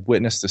that I had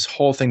witnessed this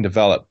whole thing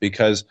develop,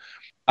 because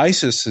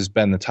ISIS has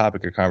been the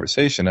topic of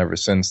conversation ever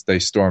since they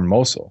stormed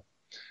Mosul.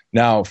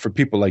 Now, for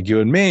people like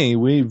you and me,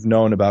 we've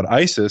known about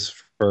ISIS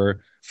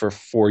for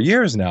 4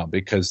 years now,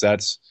 because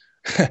that's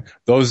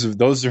those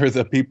are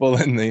the people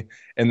in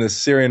the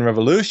Syrian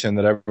revolution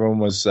that everyone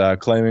was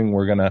claiming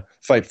were going to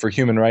fight for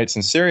human rights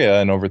in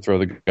Syria and overthrow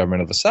the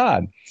government of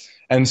Assad.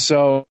 And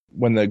so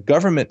when the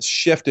government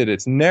shifted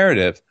its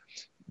narrative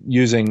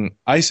using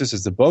ISIS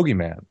as the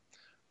bogeyman,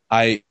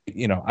 it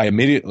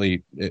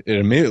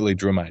immediately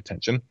drew my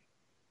attention,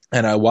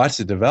 and I watched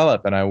it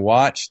develop, and I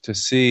watched to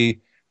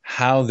see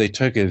how they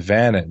took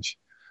advantage,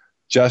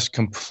 just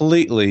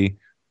completely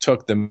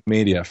took the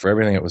media for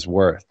everything it was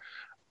worth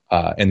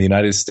in the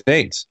United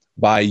States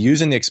by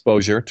using the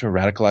exposure to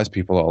radicalize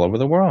people all over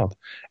the world.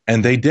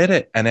 And they did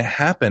it, and it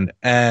happened.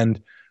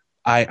 And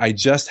I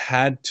just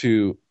had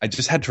to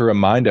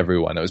remind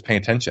everyone that was paying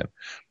attention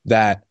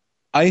that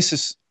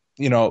ISIS,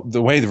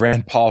 the way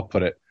Rand Paul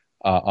put it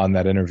on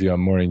that interview on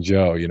Morning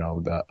Joe,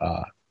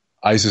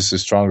 ISIS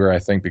is stronger, I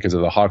think, because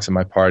of the hawks in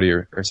my party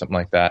or something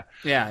like that.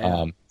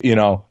 Yeah.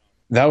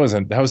 That was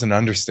an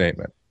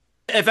understatement.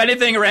 If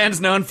anything, Rand's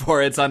known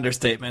for its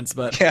understatements,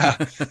 but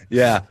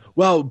yeah.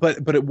 Well,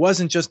 but it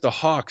wasn't just the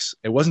hawks.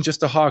 It wasn't just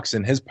the hawks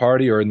in his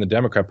party or in the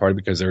Democrat Party,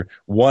 because they're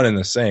one and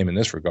the same in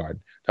this regard,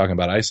 talking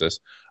about ISIS.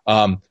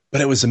 But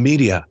it was the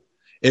media.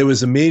 It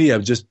was the media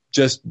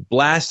just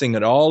blasting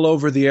it all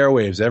over the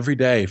airwaves every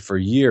day for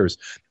years.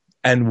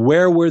 And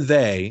where were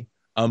they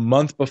a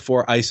month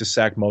before ISIS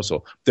sacked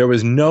Mosul? There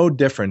was no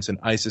difference in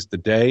ISIS the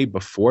day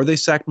before they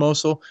sacked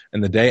Mosul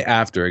and the day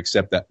after,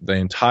 except that the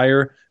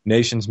entire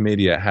nation's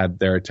media had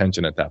their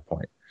attention at that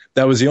point.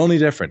 That was the only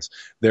difference.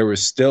 They were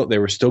still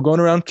going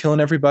around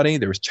killing everybody.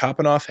 They were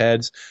chopping off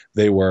heads.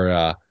 They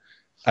were,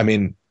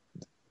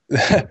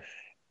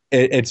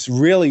 it's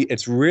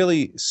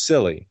really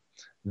silly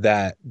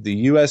that the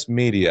U.S.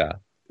 media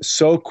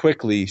so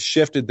quickly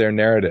shifted their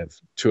narrative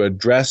to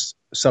address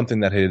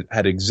something that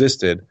had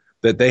existed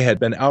that they had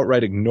been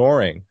outright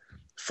ignoring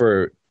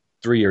for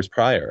 3 years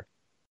prior.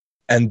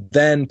 And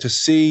then to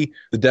see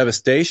the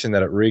devastation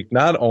that it wreaked,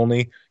 not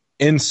only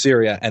in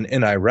Syria and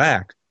in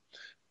Iraq,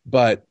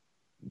 but,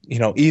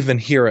 even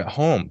here at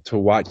home, to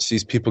watch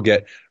these people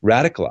get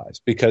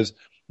radicalized. Because,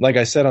 like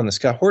I said on the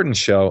Scott Horton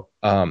show,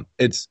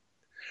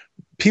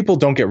 people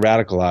don't get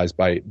radicalized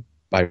by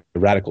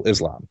radical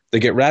Islam. They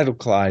get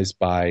radicalized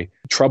by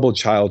troubled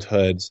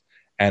childhoods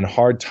and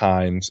hard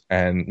times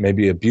and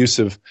maybe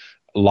abusive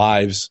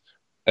lives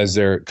as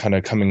they're kind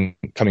of coming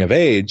of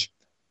age.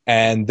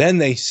 And then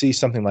they see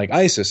something like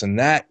ISIS, and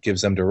that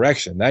gives them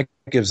direction. That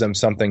gives them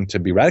something to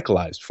be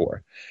radicalized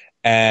for.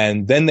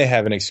 And then they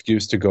have an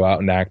excuse to go out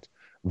and act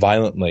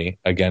violently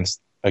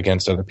against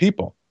other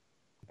people.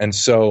 And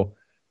so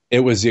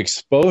it was the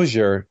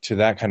exposure to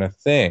that kind of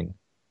thing,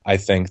 I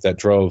think, that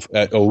drove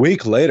a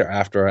week later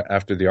after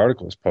the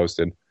article was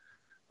posted.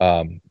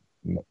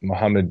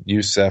 Mohammed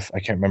Youssef, I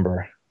can't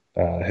remember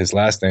his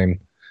last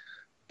name,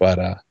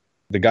 but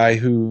the guy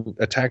who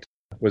attacked,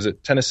 was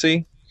it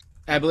Tennessee?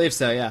 I believe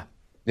so, yeah.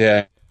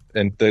 Yeah,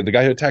 and the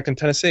guy who attacked in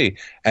Tennessee.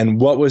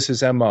 And what was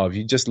his MO? If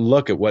you just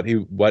look at what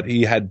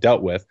he had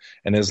dealt with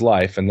in his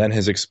life, and then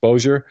his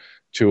exposure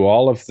to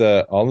all of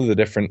the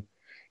different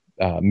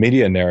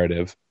media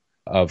narrative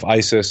of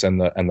ISIS and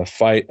the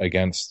fight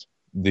against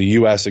the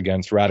U.S.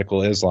 against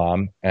radical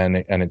Islam, and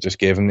it just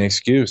gave him the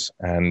excuse.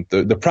 And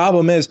the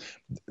problem is,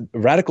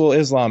 radical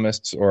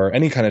Islamists or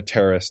any kind of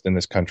terrorist in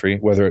this country,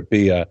 whether it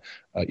be a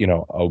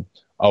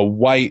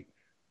white,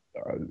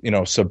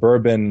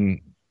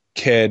 suburban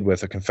kid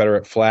with a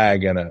Confederate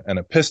flag and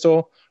a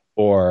pistol,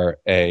 or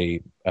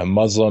a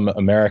Muslim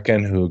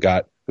American who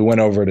went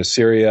over to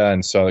Syria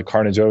and saw the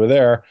carnage over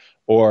there,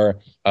 or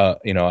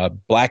a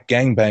black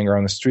gangbanger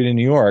on the street in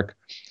New York,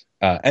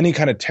 any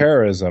kind of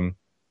terrorism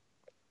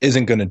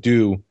isn't going to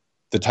do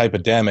the type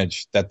of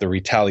damage that the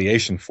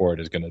retaliation for it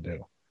is going to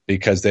do,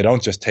 because they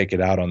don't just take it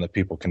out on the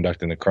people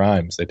conducting the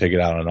crimes. They take it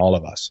out on all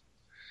of us.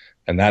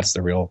 And that's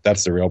the real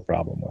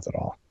problem with it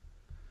all.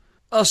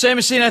 Well,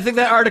 Seamusin, I think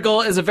that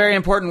article is a very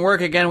important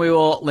work. Again, we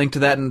will link to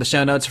that in the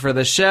show notes for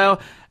this show.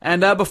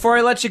 And before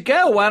I let you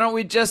go, why don't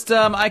we just,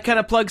 I kind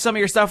of plug some of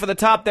your stuff at the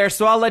top there,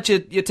 so I'll let you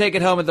take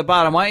it home at the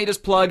bottom. Why don't you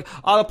just plug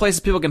all the places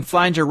people can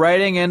find your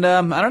writing, and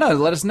I don't know,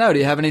 let us know. Do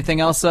you have anything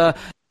else,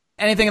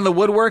 anything in the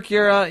woodwork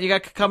you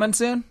got coming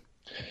soon?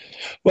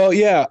 Well,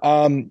 yeah,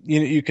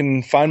 you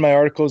can find my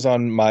articles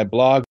on my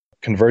blog,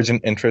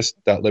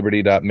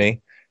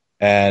 convergentinterest.liberty.me.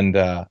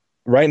 And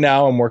right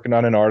now I'm working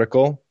on an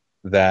article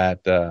that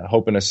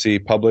hoping to see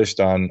published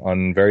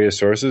on various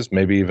sources,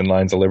 maybe even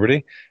Lions of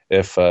Liberty,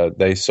 if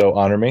they so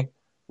honor me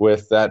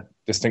with that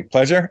distinct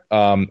pleasure.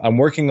 I'm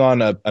working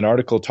on an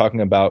article talking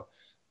about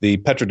the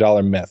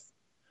petrodollar myth.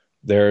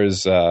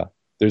 There's a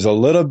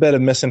little bit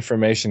of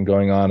misinformation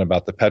going on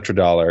about the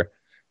petrodollar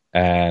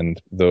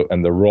and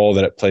the role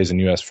that it plays in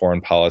U.S. foreign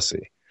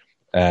policy.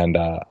 And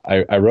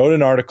I wrote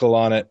an article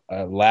on it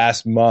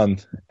last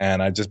month,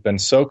 and I've just been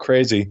so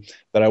crazy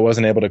that I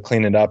wasn't able to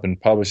clean it up and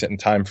publish it in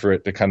time for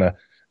it to kind of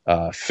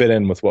fit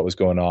in with what was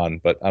going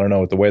on. But I don't know,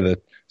 with the way the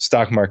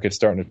stock market's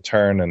starting to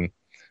turn and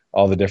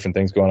all the different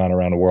things going on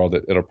around the world,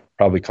 it'll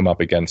probably come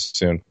up again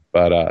soon.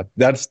 But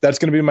that's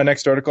going to be my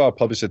next article. I'll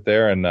publish it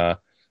there, and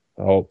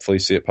hopefully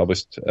see it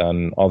published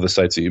on all the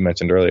sites that you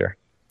mentioned earlier.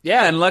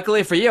 Yeah, and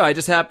luckily for you, I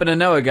just happen to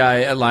know a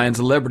guy at Lions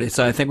of Liberty,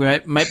 so I think we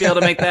might be able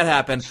to make that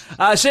happen.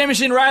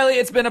 Seamusin Reilly,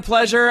 it's been a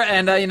pleasure,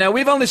 and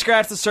we've only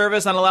scratched the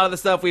surface on a lot of the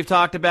stuff we've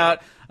talked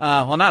about.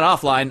 Well, not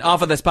offline,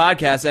 off of this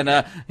podcast, and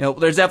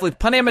there's definitely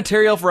plenty of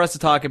material for us to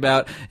talk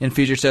about in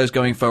future shows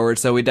going forward.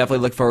 So we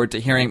definitely look forward to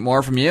hearing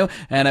more from you,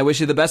 and I wish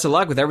you the best of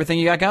luck with everything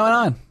you got going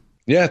on.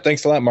 Yeah,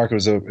 thanks a lot, Mark. It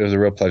was a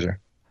real pleasure.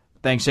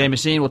 Thanks,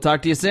 Seamusin. We'll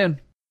talk to you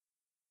soon.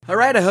 All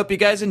right, I hope you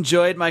guys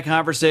enjoyed my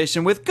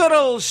conversation with good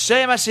old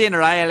Seamusin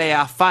Reilly,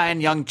 a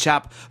fine young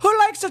chap who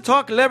likes to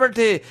talk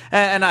liberty.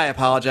 And I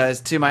apologize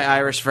to my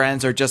Irish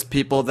friends or just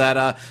people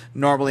that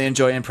normally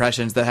enjoy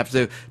impressions that have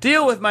to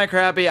deal with my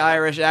crappy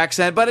Irish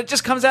accent, but it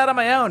just comes out on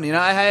my own.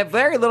 I have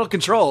very little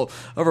control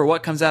over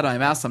what comes out of my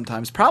mouth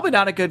sometimes. Probably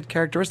not a good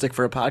characteristic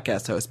for a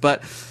podcast host,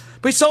 but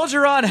we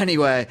soldier on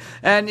anyway.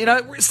 And,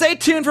 stay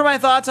tuned for my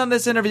thoughts on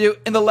this interview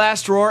in the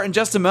last roar in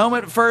just a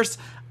moment. First,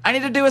 I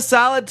need to do a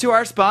solid to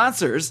our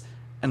sponsors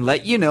and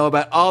let you know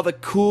about all the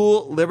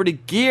cool Liberty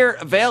gear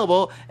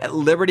available at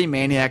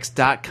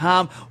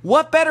libertymaniacs.com.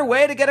 What better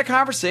way to get a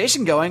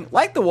conversation going,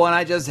 like the one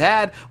I just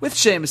had with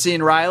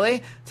Seamusin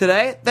Reilly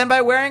today, than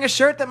by wearing a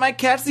shirt that might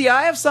catch the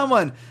eye of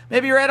someone?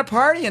 Maybe you're at a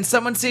party and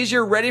someone sees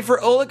your Ready for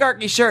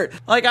Oligarchy shirt,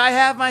 like I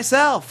have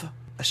myself.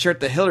 A shirt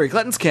that Hillary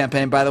Clinton's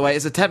campaign, by the way,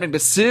 is attempting to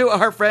sue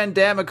our friend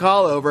Dan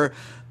McCall over.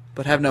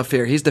 But have no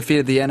fear, he's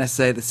defeated the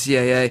NSA, the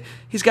CIA.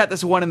 He's got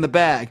this one in the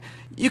bag.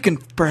 You can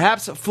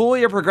perhaps fool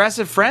your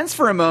progressive friends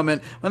for a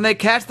moment when they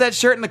catch that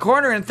shirt in the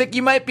corner and think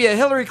you might be a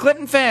Hillary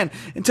Clinton fan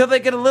until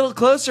they get a little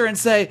closer and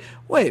say,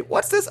 wait,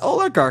 what's this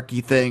oligarchy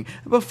thing?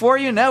 Before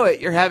you know it,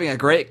 you're having a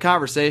great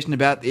conversation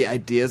about the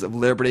ideas of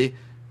liberty.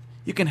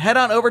 You can head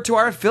on over to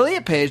our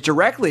affiliate page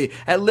directly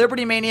at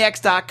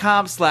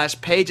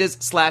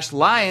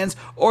libertymaniacs.com/pages/lions,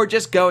 or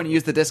just go and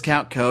use the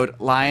discount code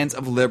Lions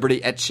of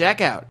Liberty at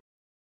checkout.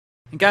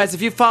 And guys,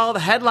 if you follow the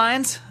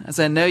headlines, as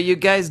I know you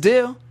guys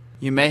do,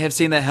 you may have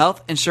seen that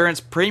health insurance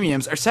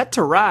premiums are set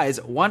to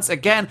rise once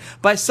again,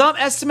 by some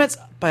estimates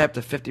by up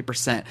to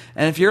 50%.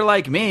 And if you're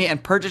like me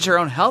and purchase your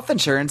own health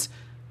insurance,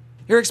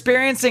 you're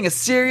experiencing a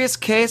serious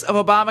case of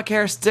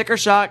Obamacare sticker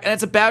shock, and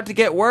it's about to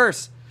get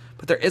worse.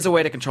 But there is a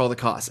way to control the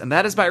costs, and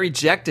that is by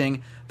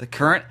rejecting the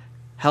current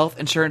health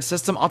insurance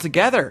system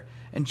altogether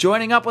and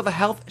joining up with a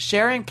health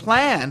sharing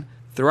plan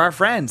through our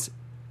friends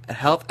at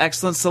Health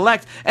Excellence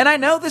Select. And I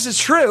know this is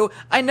true.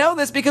 I know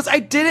this because I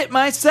did it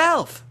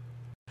myself.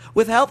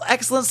 With Health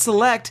Excellence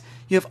Select,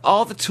 you have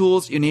all the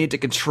tools you need to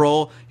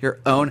control your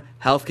own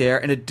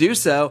healthcare and to do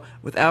so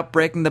without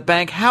breaking the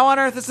bank. How on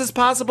earth is this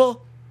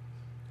possible?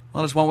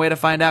 Well, there's one way to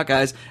find out,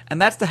 guys,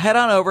 and that's to head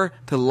on over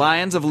to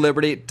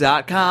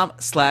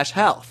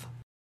lionsofliberty.com/health.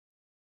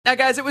 Now,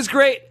 guys, it was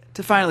great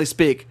to finally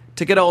speak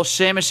to good old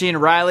Seamusin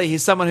Reilly.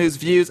 He's someone whose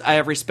views I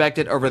have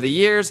respected over the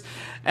years.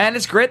 And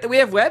it's great that we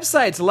have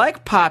websites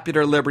like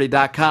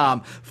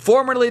popularliberty.com,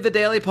 formerly the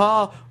Daily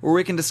Paul, where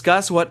we can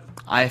discuss what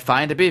I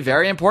find to be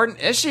very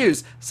important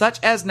issues, such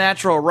as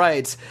natural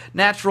rights,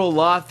 natural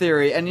law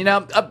theory, and,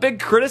 a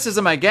big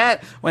criticism I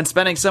get when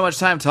spending so much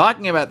time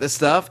talking about this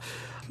stuff,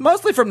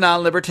 mostly from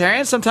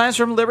non-libertarians, sometimes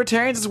from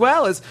libertarians as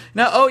well, is,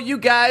 oh, you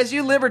guys,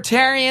 you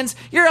libertarians,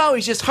 you're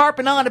always just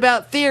harping on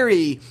about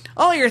theory.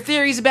 All your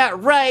theories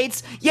about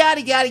rights,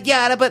 yada, yada,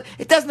 yada, but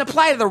it doesn't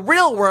apply to the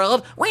real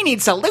world. We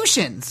need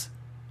solutions.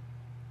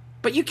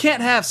 But you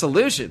can't have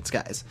solutions,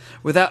 guys,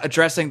 without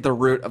addressing the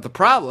root of the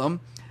problem.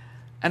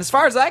 And as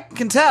far as I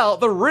can tell,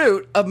 the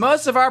root of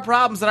most of our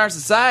problems in our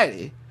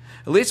society,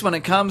 at least when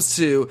it comes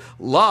to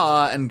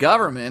law and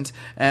government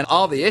and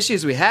all the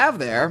issues we have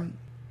there,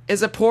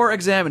 is a poor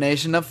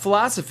examination of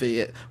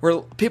philosophy,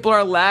 where people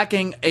are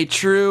lacking a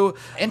true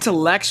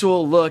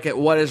intellectual look at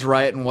what is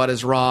right and what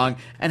is wrong,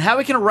 and how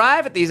we can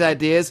arrive at these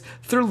ideas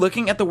through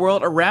looking at the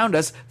world around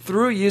us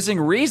through using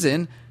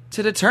reason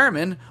to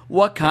determine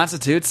what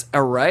constitutes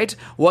a right,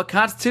 what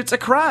constitutes a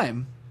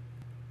crime.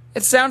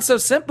 It sounds so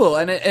simple,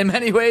 and in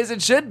many ways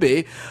it should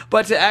be,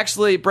 but to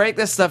actually break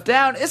this stuff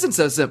down isn't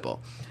so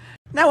simple.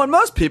 Now, when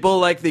most people,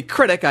 like the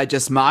critic I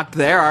just mocked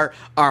there,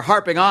 are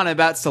harping on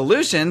about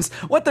solutions,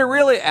 what they're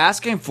really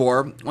asking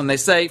for when they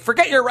say,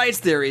 forget your rights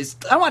theories,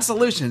 I want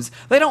solutions,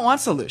 they don't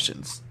want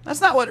solutions. That's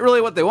not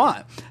really what they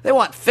want. They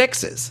want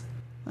fixes.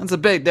 That's a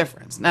big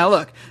difference. Now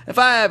look, if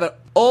I have an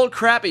old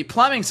crappy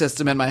plumbing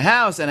system in my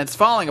house and it's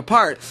falling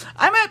apart,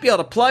 I might be able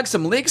to plug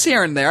some leaks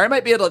here and there. I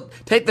might be able to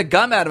take the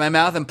gum out of my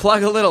mouth and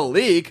plug a little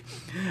leak.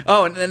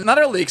 Oh, and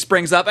another leak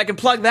springs up, I can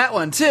plug that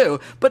one too.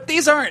 But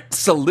these aren't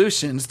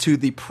solutions to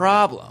the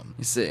problem,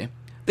 you see.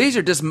 These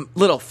are just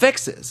little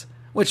fixes,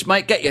 which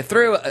might get you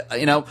through,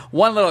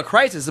 one little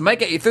crisis. It might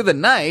get you through the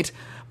night,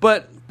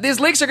 but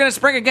these leaks are going to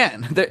spring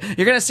again.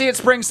 You're going to see it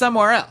spring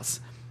somewhere else.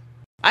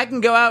 I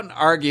can go out and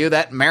argue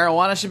that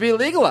marijuana should be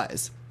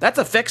legalized. That's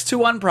a fix to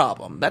one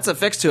problem. That's a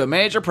fix to a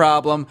major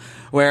problem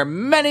where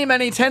many,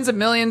 many tens of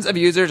millions of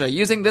users are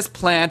using this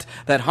plant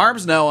that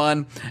harms no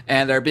one,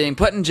 and they're being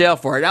put in jail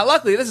for it. Now,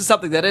 luckily, this is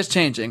something that is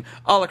changing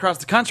all across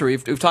the country.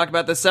 We've talked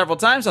about this several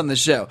times on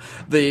this show.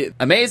 The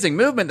amazing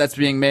movement that's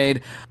being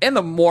made in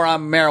the war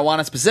on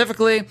marijuana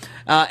specifically,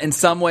 in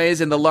some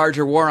ways in the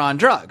larger war on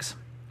drugs.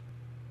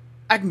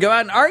 I can go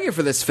out and argue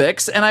for this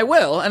fix, and I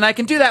will, and I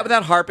can do that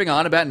without harping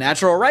on about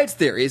natural rights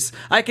theories.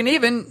 I can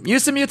even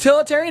use some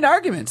utilitarian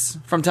arguments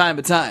from time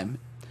to time,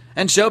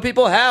 and show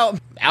people how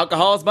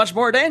alcohol is much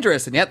more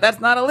dangerous, and yet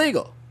that's not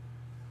illegal.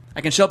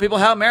 I can show people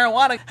how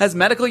marijuana has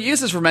medical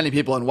uses for many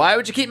people, and why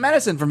would you keep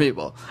medicine from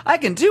people? I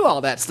can do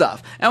all that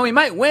stuff, and we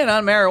might win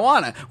on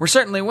marijuana. We're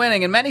certainly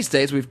winning in many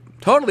states. We've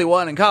totally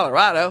won in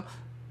Colorado,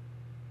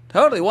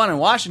 totally won in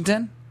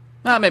Washington.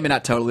 Well, maybe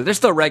not totally. They're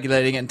still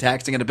regulating it and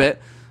taxing it a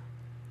bit.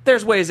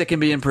 There's ways it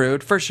can be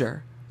improved, for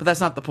sure, but that's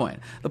not the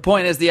point. The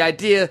point is the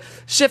idea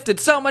shifted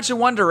so much in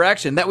one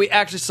direction that we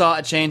actually saw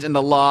a change in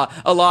the law,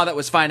 a law that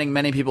was finding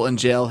many people in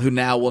jail who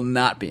now will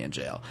not be in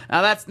jail.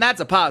 Now, that's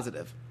a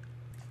positive.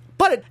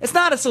 But it's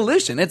not a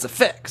solution, it's a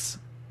fix,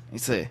 you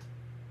see.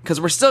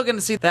 Because we're still going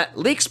to see that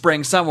leak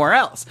spring somewhere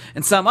else,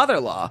 in some other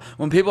law,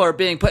 when people are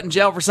being put in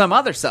jail for some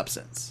other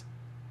substance.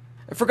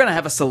 If we're going to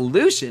have a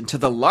solution to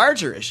the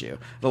larger issue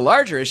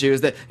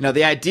is that,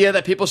 the idea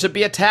that people should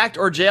be attacked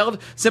or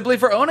jailed simply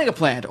for owning a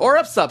plant or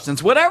a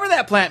substance, whatever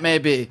that plant may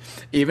be,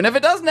 even if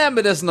it doesn't have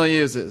medicinal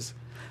uses.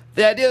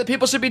 The idea that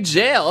people should be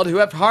jailed who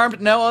have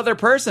harmed no other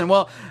person,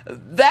 well,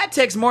 that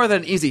takes more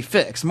than an easy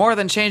fix, more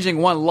than changing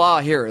one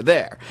law here or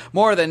there,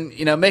 more than,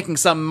 making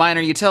some minor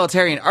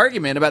utilitarian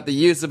argument about the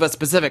use of a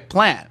specific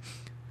plant.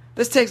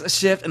 This takes a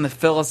shift in the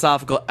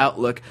philosophical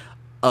outlook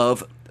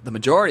of the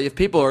majority of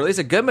people, or at least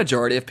a good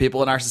majority of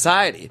people in our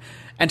society.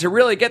 And to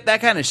really get that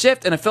kind of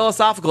shift in a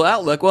philosophical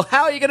outlook, well,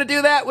 how are you going to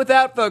do that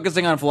without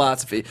focusing on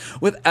philosophy,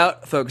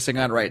 without focusing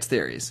on rights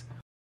theories?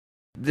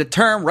 The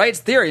term rights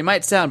theory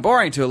might sound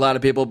boring to a lot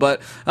of people,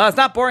 but it's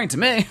not boring to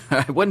me.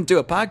 I wouldn't do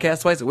a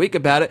podcast twice a week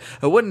about it.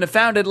 I wouldn't have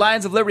founded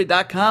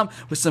lionsofliberty.com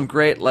with some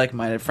great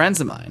like-minded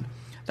friends of mine.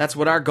 That's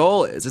what our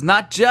goal is. It's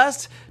not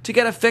just to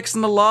get a fix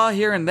in the law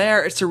here and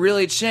there. It's to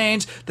really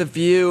change the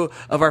view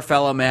of our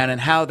fellow man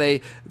and how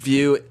they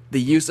view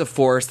the use of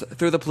force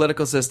through the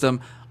political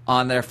system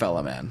on their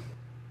fellow man.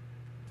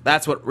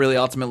 That's what really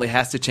ultimately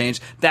has to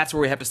change. That's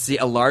where we have to see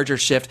a larger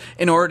shift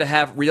in order to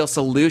have real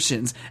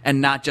solutions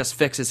and not just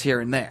fixes here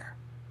and there.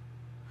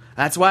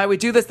 That's why we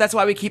do this. That's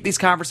why we keep these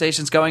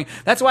conversations going.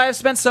 That's why I've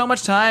spent so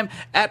much time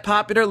at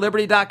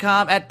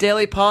popularliberty.com, at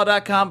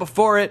dailypaul.com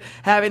before it,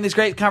 having these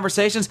great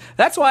conversations.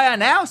 That's why I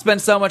now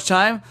spend so much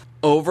time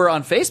over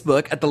on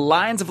Facebook at the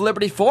Lions of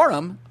Liberty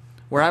Forum,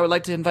 where I would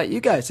like to invite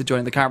you guys to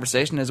join the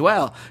conversation as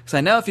well. Because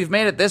I know if you've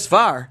made it this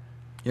far,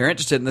 you're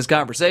interested in this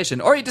conversation,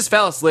 or you just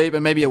fell asleep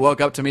and maybe you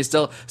woke up to me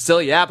still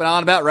yapping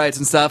on about rights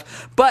and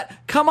stuff. But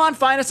come on,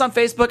 find us on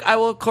Facebook. I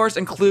will, of course,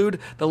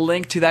 include the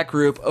link to that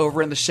group over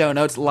in the show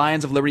notes,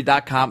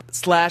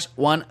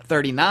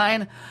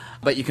 lionsofliberty.com/139.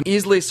 But you can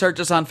easily search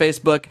us on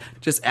Facebook.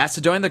 Just ask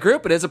to join the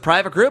group. It is a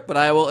private group, but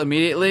I will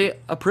immediately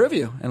approve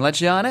you and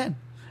let you on in.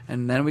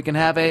 And then we can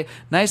have a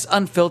nice,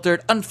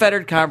 unfiltered,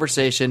 unfettered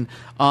conversation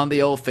on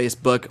the old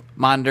Facebook,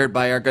 monitored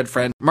by our good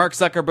friend Mark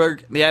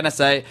Zuckerberg, the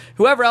NSA,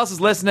 whoever else is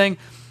listening.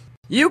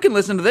 You can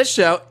listen to this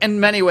show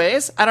in many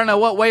ways. I don't know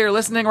what way you're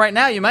listening right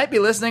now. You might be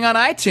listening on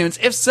iTunes.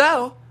 If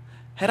so,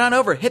 head on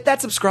over, hit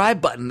that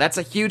subscribe button. That's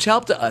a huge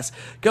help to us.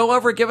 Go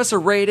over, give us a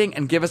rating,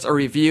 and give us a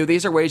review.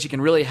 These are ways you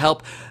can really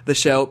help the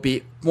show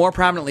be more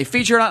prominently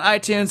featured on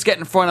iTunes, get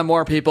in front of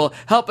more people,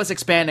 help us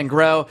expand and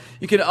grow.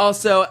 You can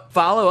also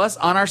follow us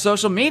on our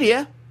social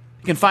media.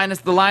 You can find us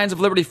at the Lions of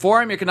Liberty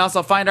Forum. You can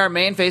also find our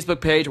main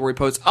Facebook page where we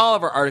post all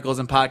of our articles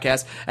and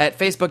podcasts at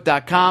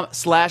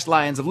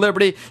facebook.com/Lions of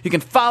Liberty. You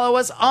can follow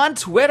us on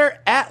Twitter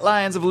at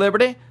Lions of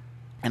Liberty.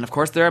 And of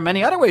course, there are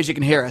many other ways you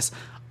can hear us.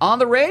 On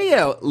the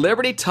radio,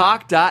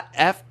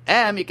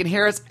 libertytalk.fm. You can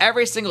hear us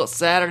every single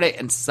Saturday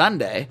and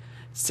Sunday,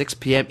 6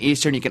 p.m.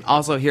 Eastern. You can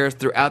also hear us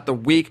throughout the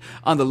week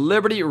on the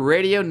Liberty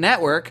Radio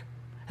Network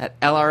at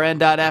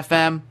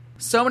lrn.fm.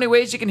 So many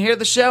ways you can hear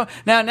the show.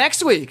 Now,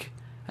 next week,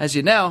 as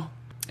you know,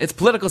 it's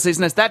political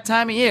season. It's that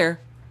time of year.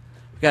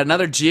 We got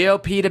another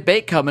GOP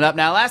debate coming up.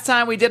 Now, last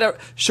time we did a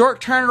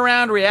short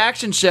turnaround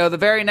reaction show the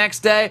very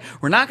next day.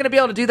 We're not going to be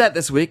able to do that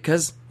this week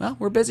because, well,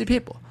 we're busy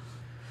people.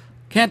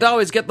 Can't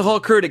always get the whole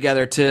crew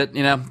together to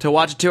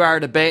watch a 2-hour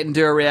debate and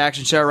do a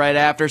reaction show right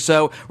after.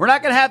 So we're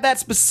not going to have that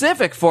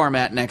specific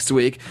format next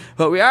week,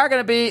 but we are going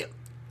to be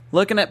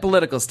looking at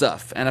political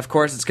stuff. And of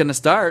course, it's going to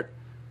start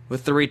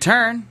with the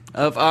return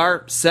of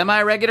our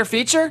semi-regular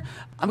feature.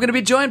 I'm going to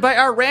be joined by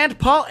our Rand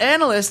Paul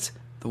analyst,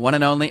 the one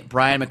and only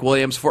Brian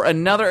McWilliams, for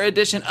another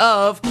edition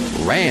of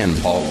Rand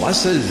Paul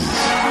pluses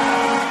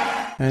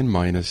and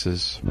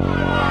minuses.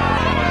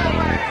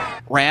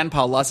 Rand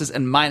Paul pluses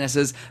and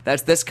minuses.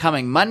 That's this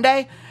coming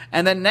Monday.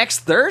 And then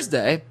next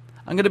Thursday,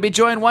 I'm going to be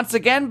joined once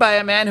again by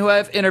a man who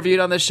I've interviewed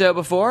on this show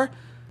before.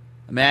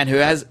 A man who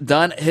has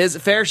done his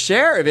fair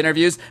share of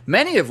interviews,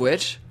 many of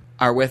which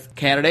are with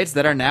candidates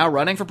that are now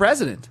running for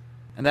president.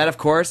 And that, of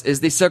course, is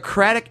the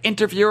Socratic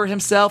interviewer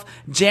himself,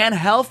 Jan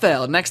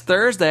Helfeld. Next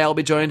Thursday, I'll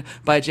be joined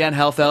by Jan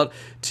Helfeld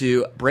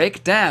to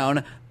break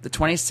down the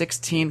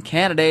 2016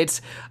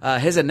 candidates,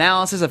 his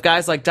analysis of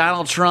guys like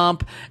Donald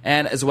Trump,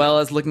 and as well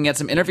as looking at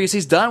some interviews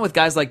he's done with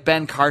guys like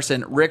Ben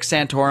Carson, Rick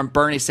Santorum,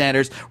 Bernie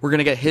Sanders. We're going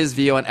to get his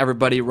view on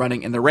everybody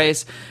running in the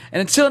race.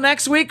 And until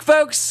next week,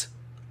 folks,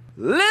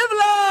 live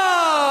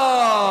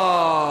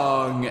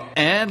long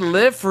and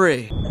live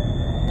free.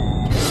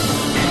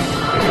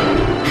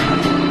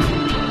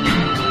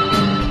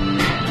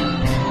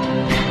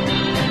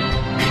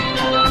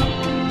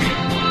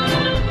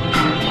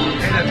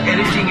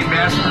 Editing and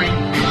mastering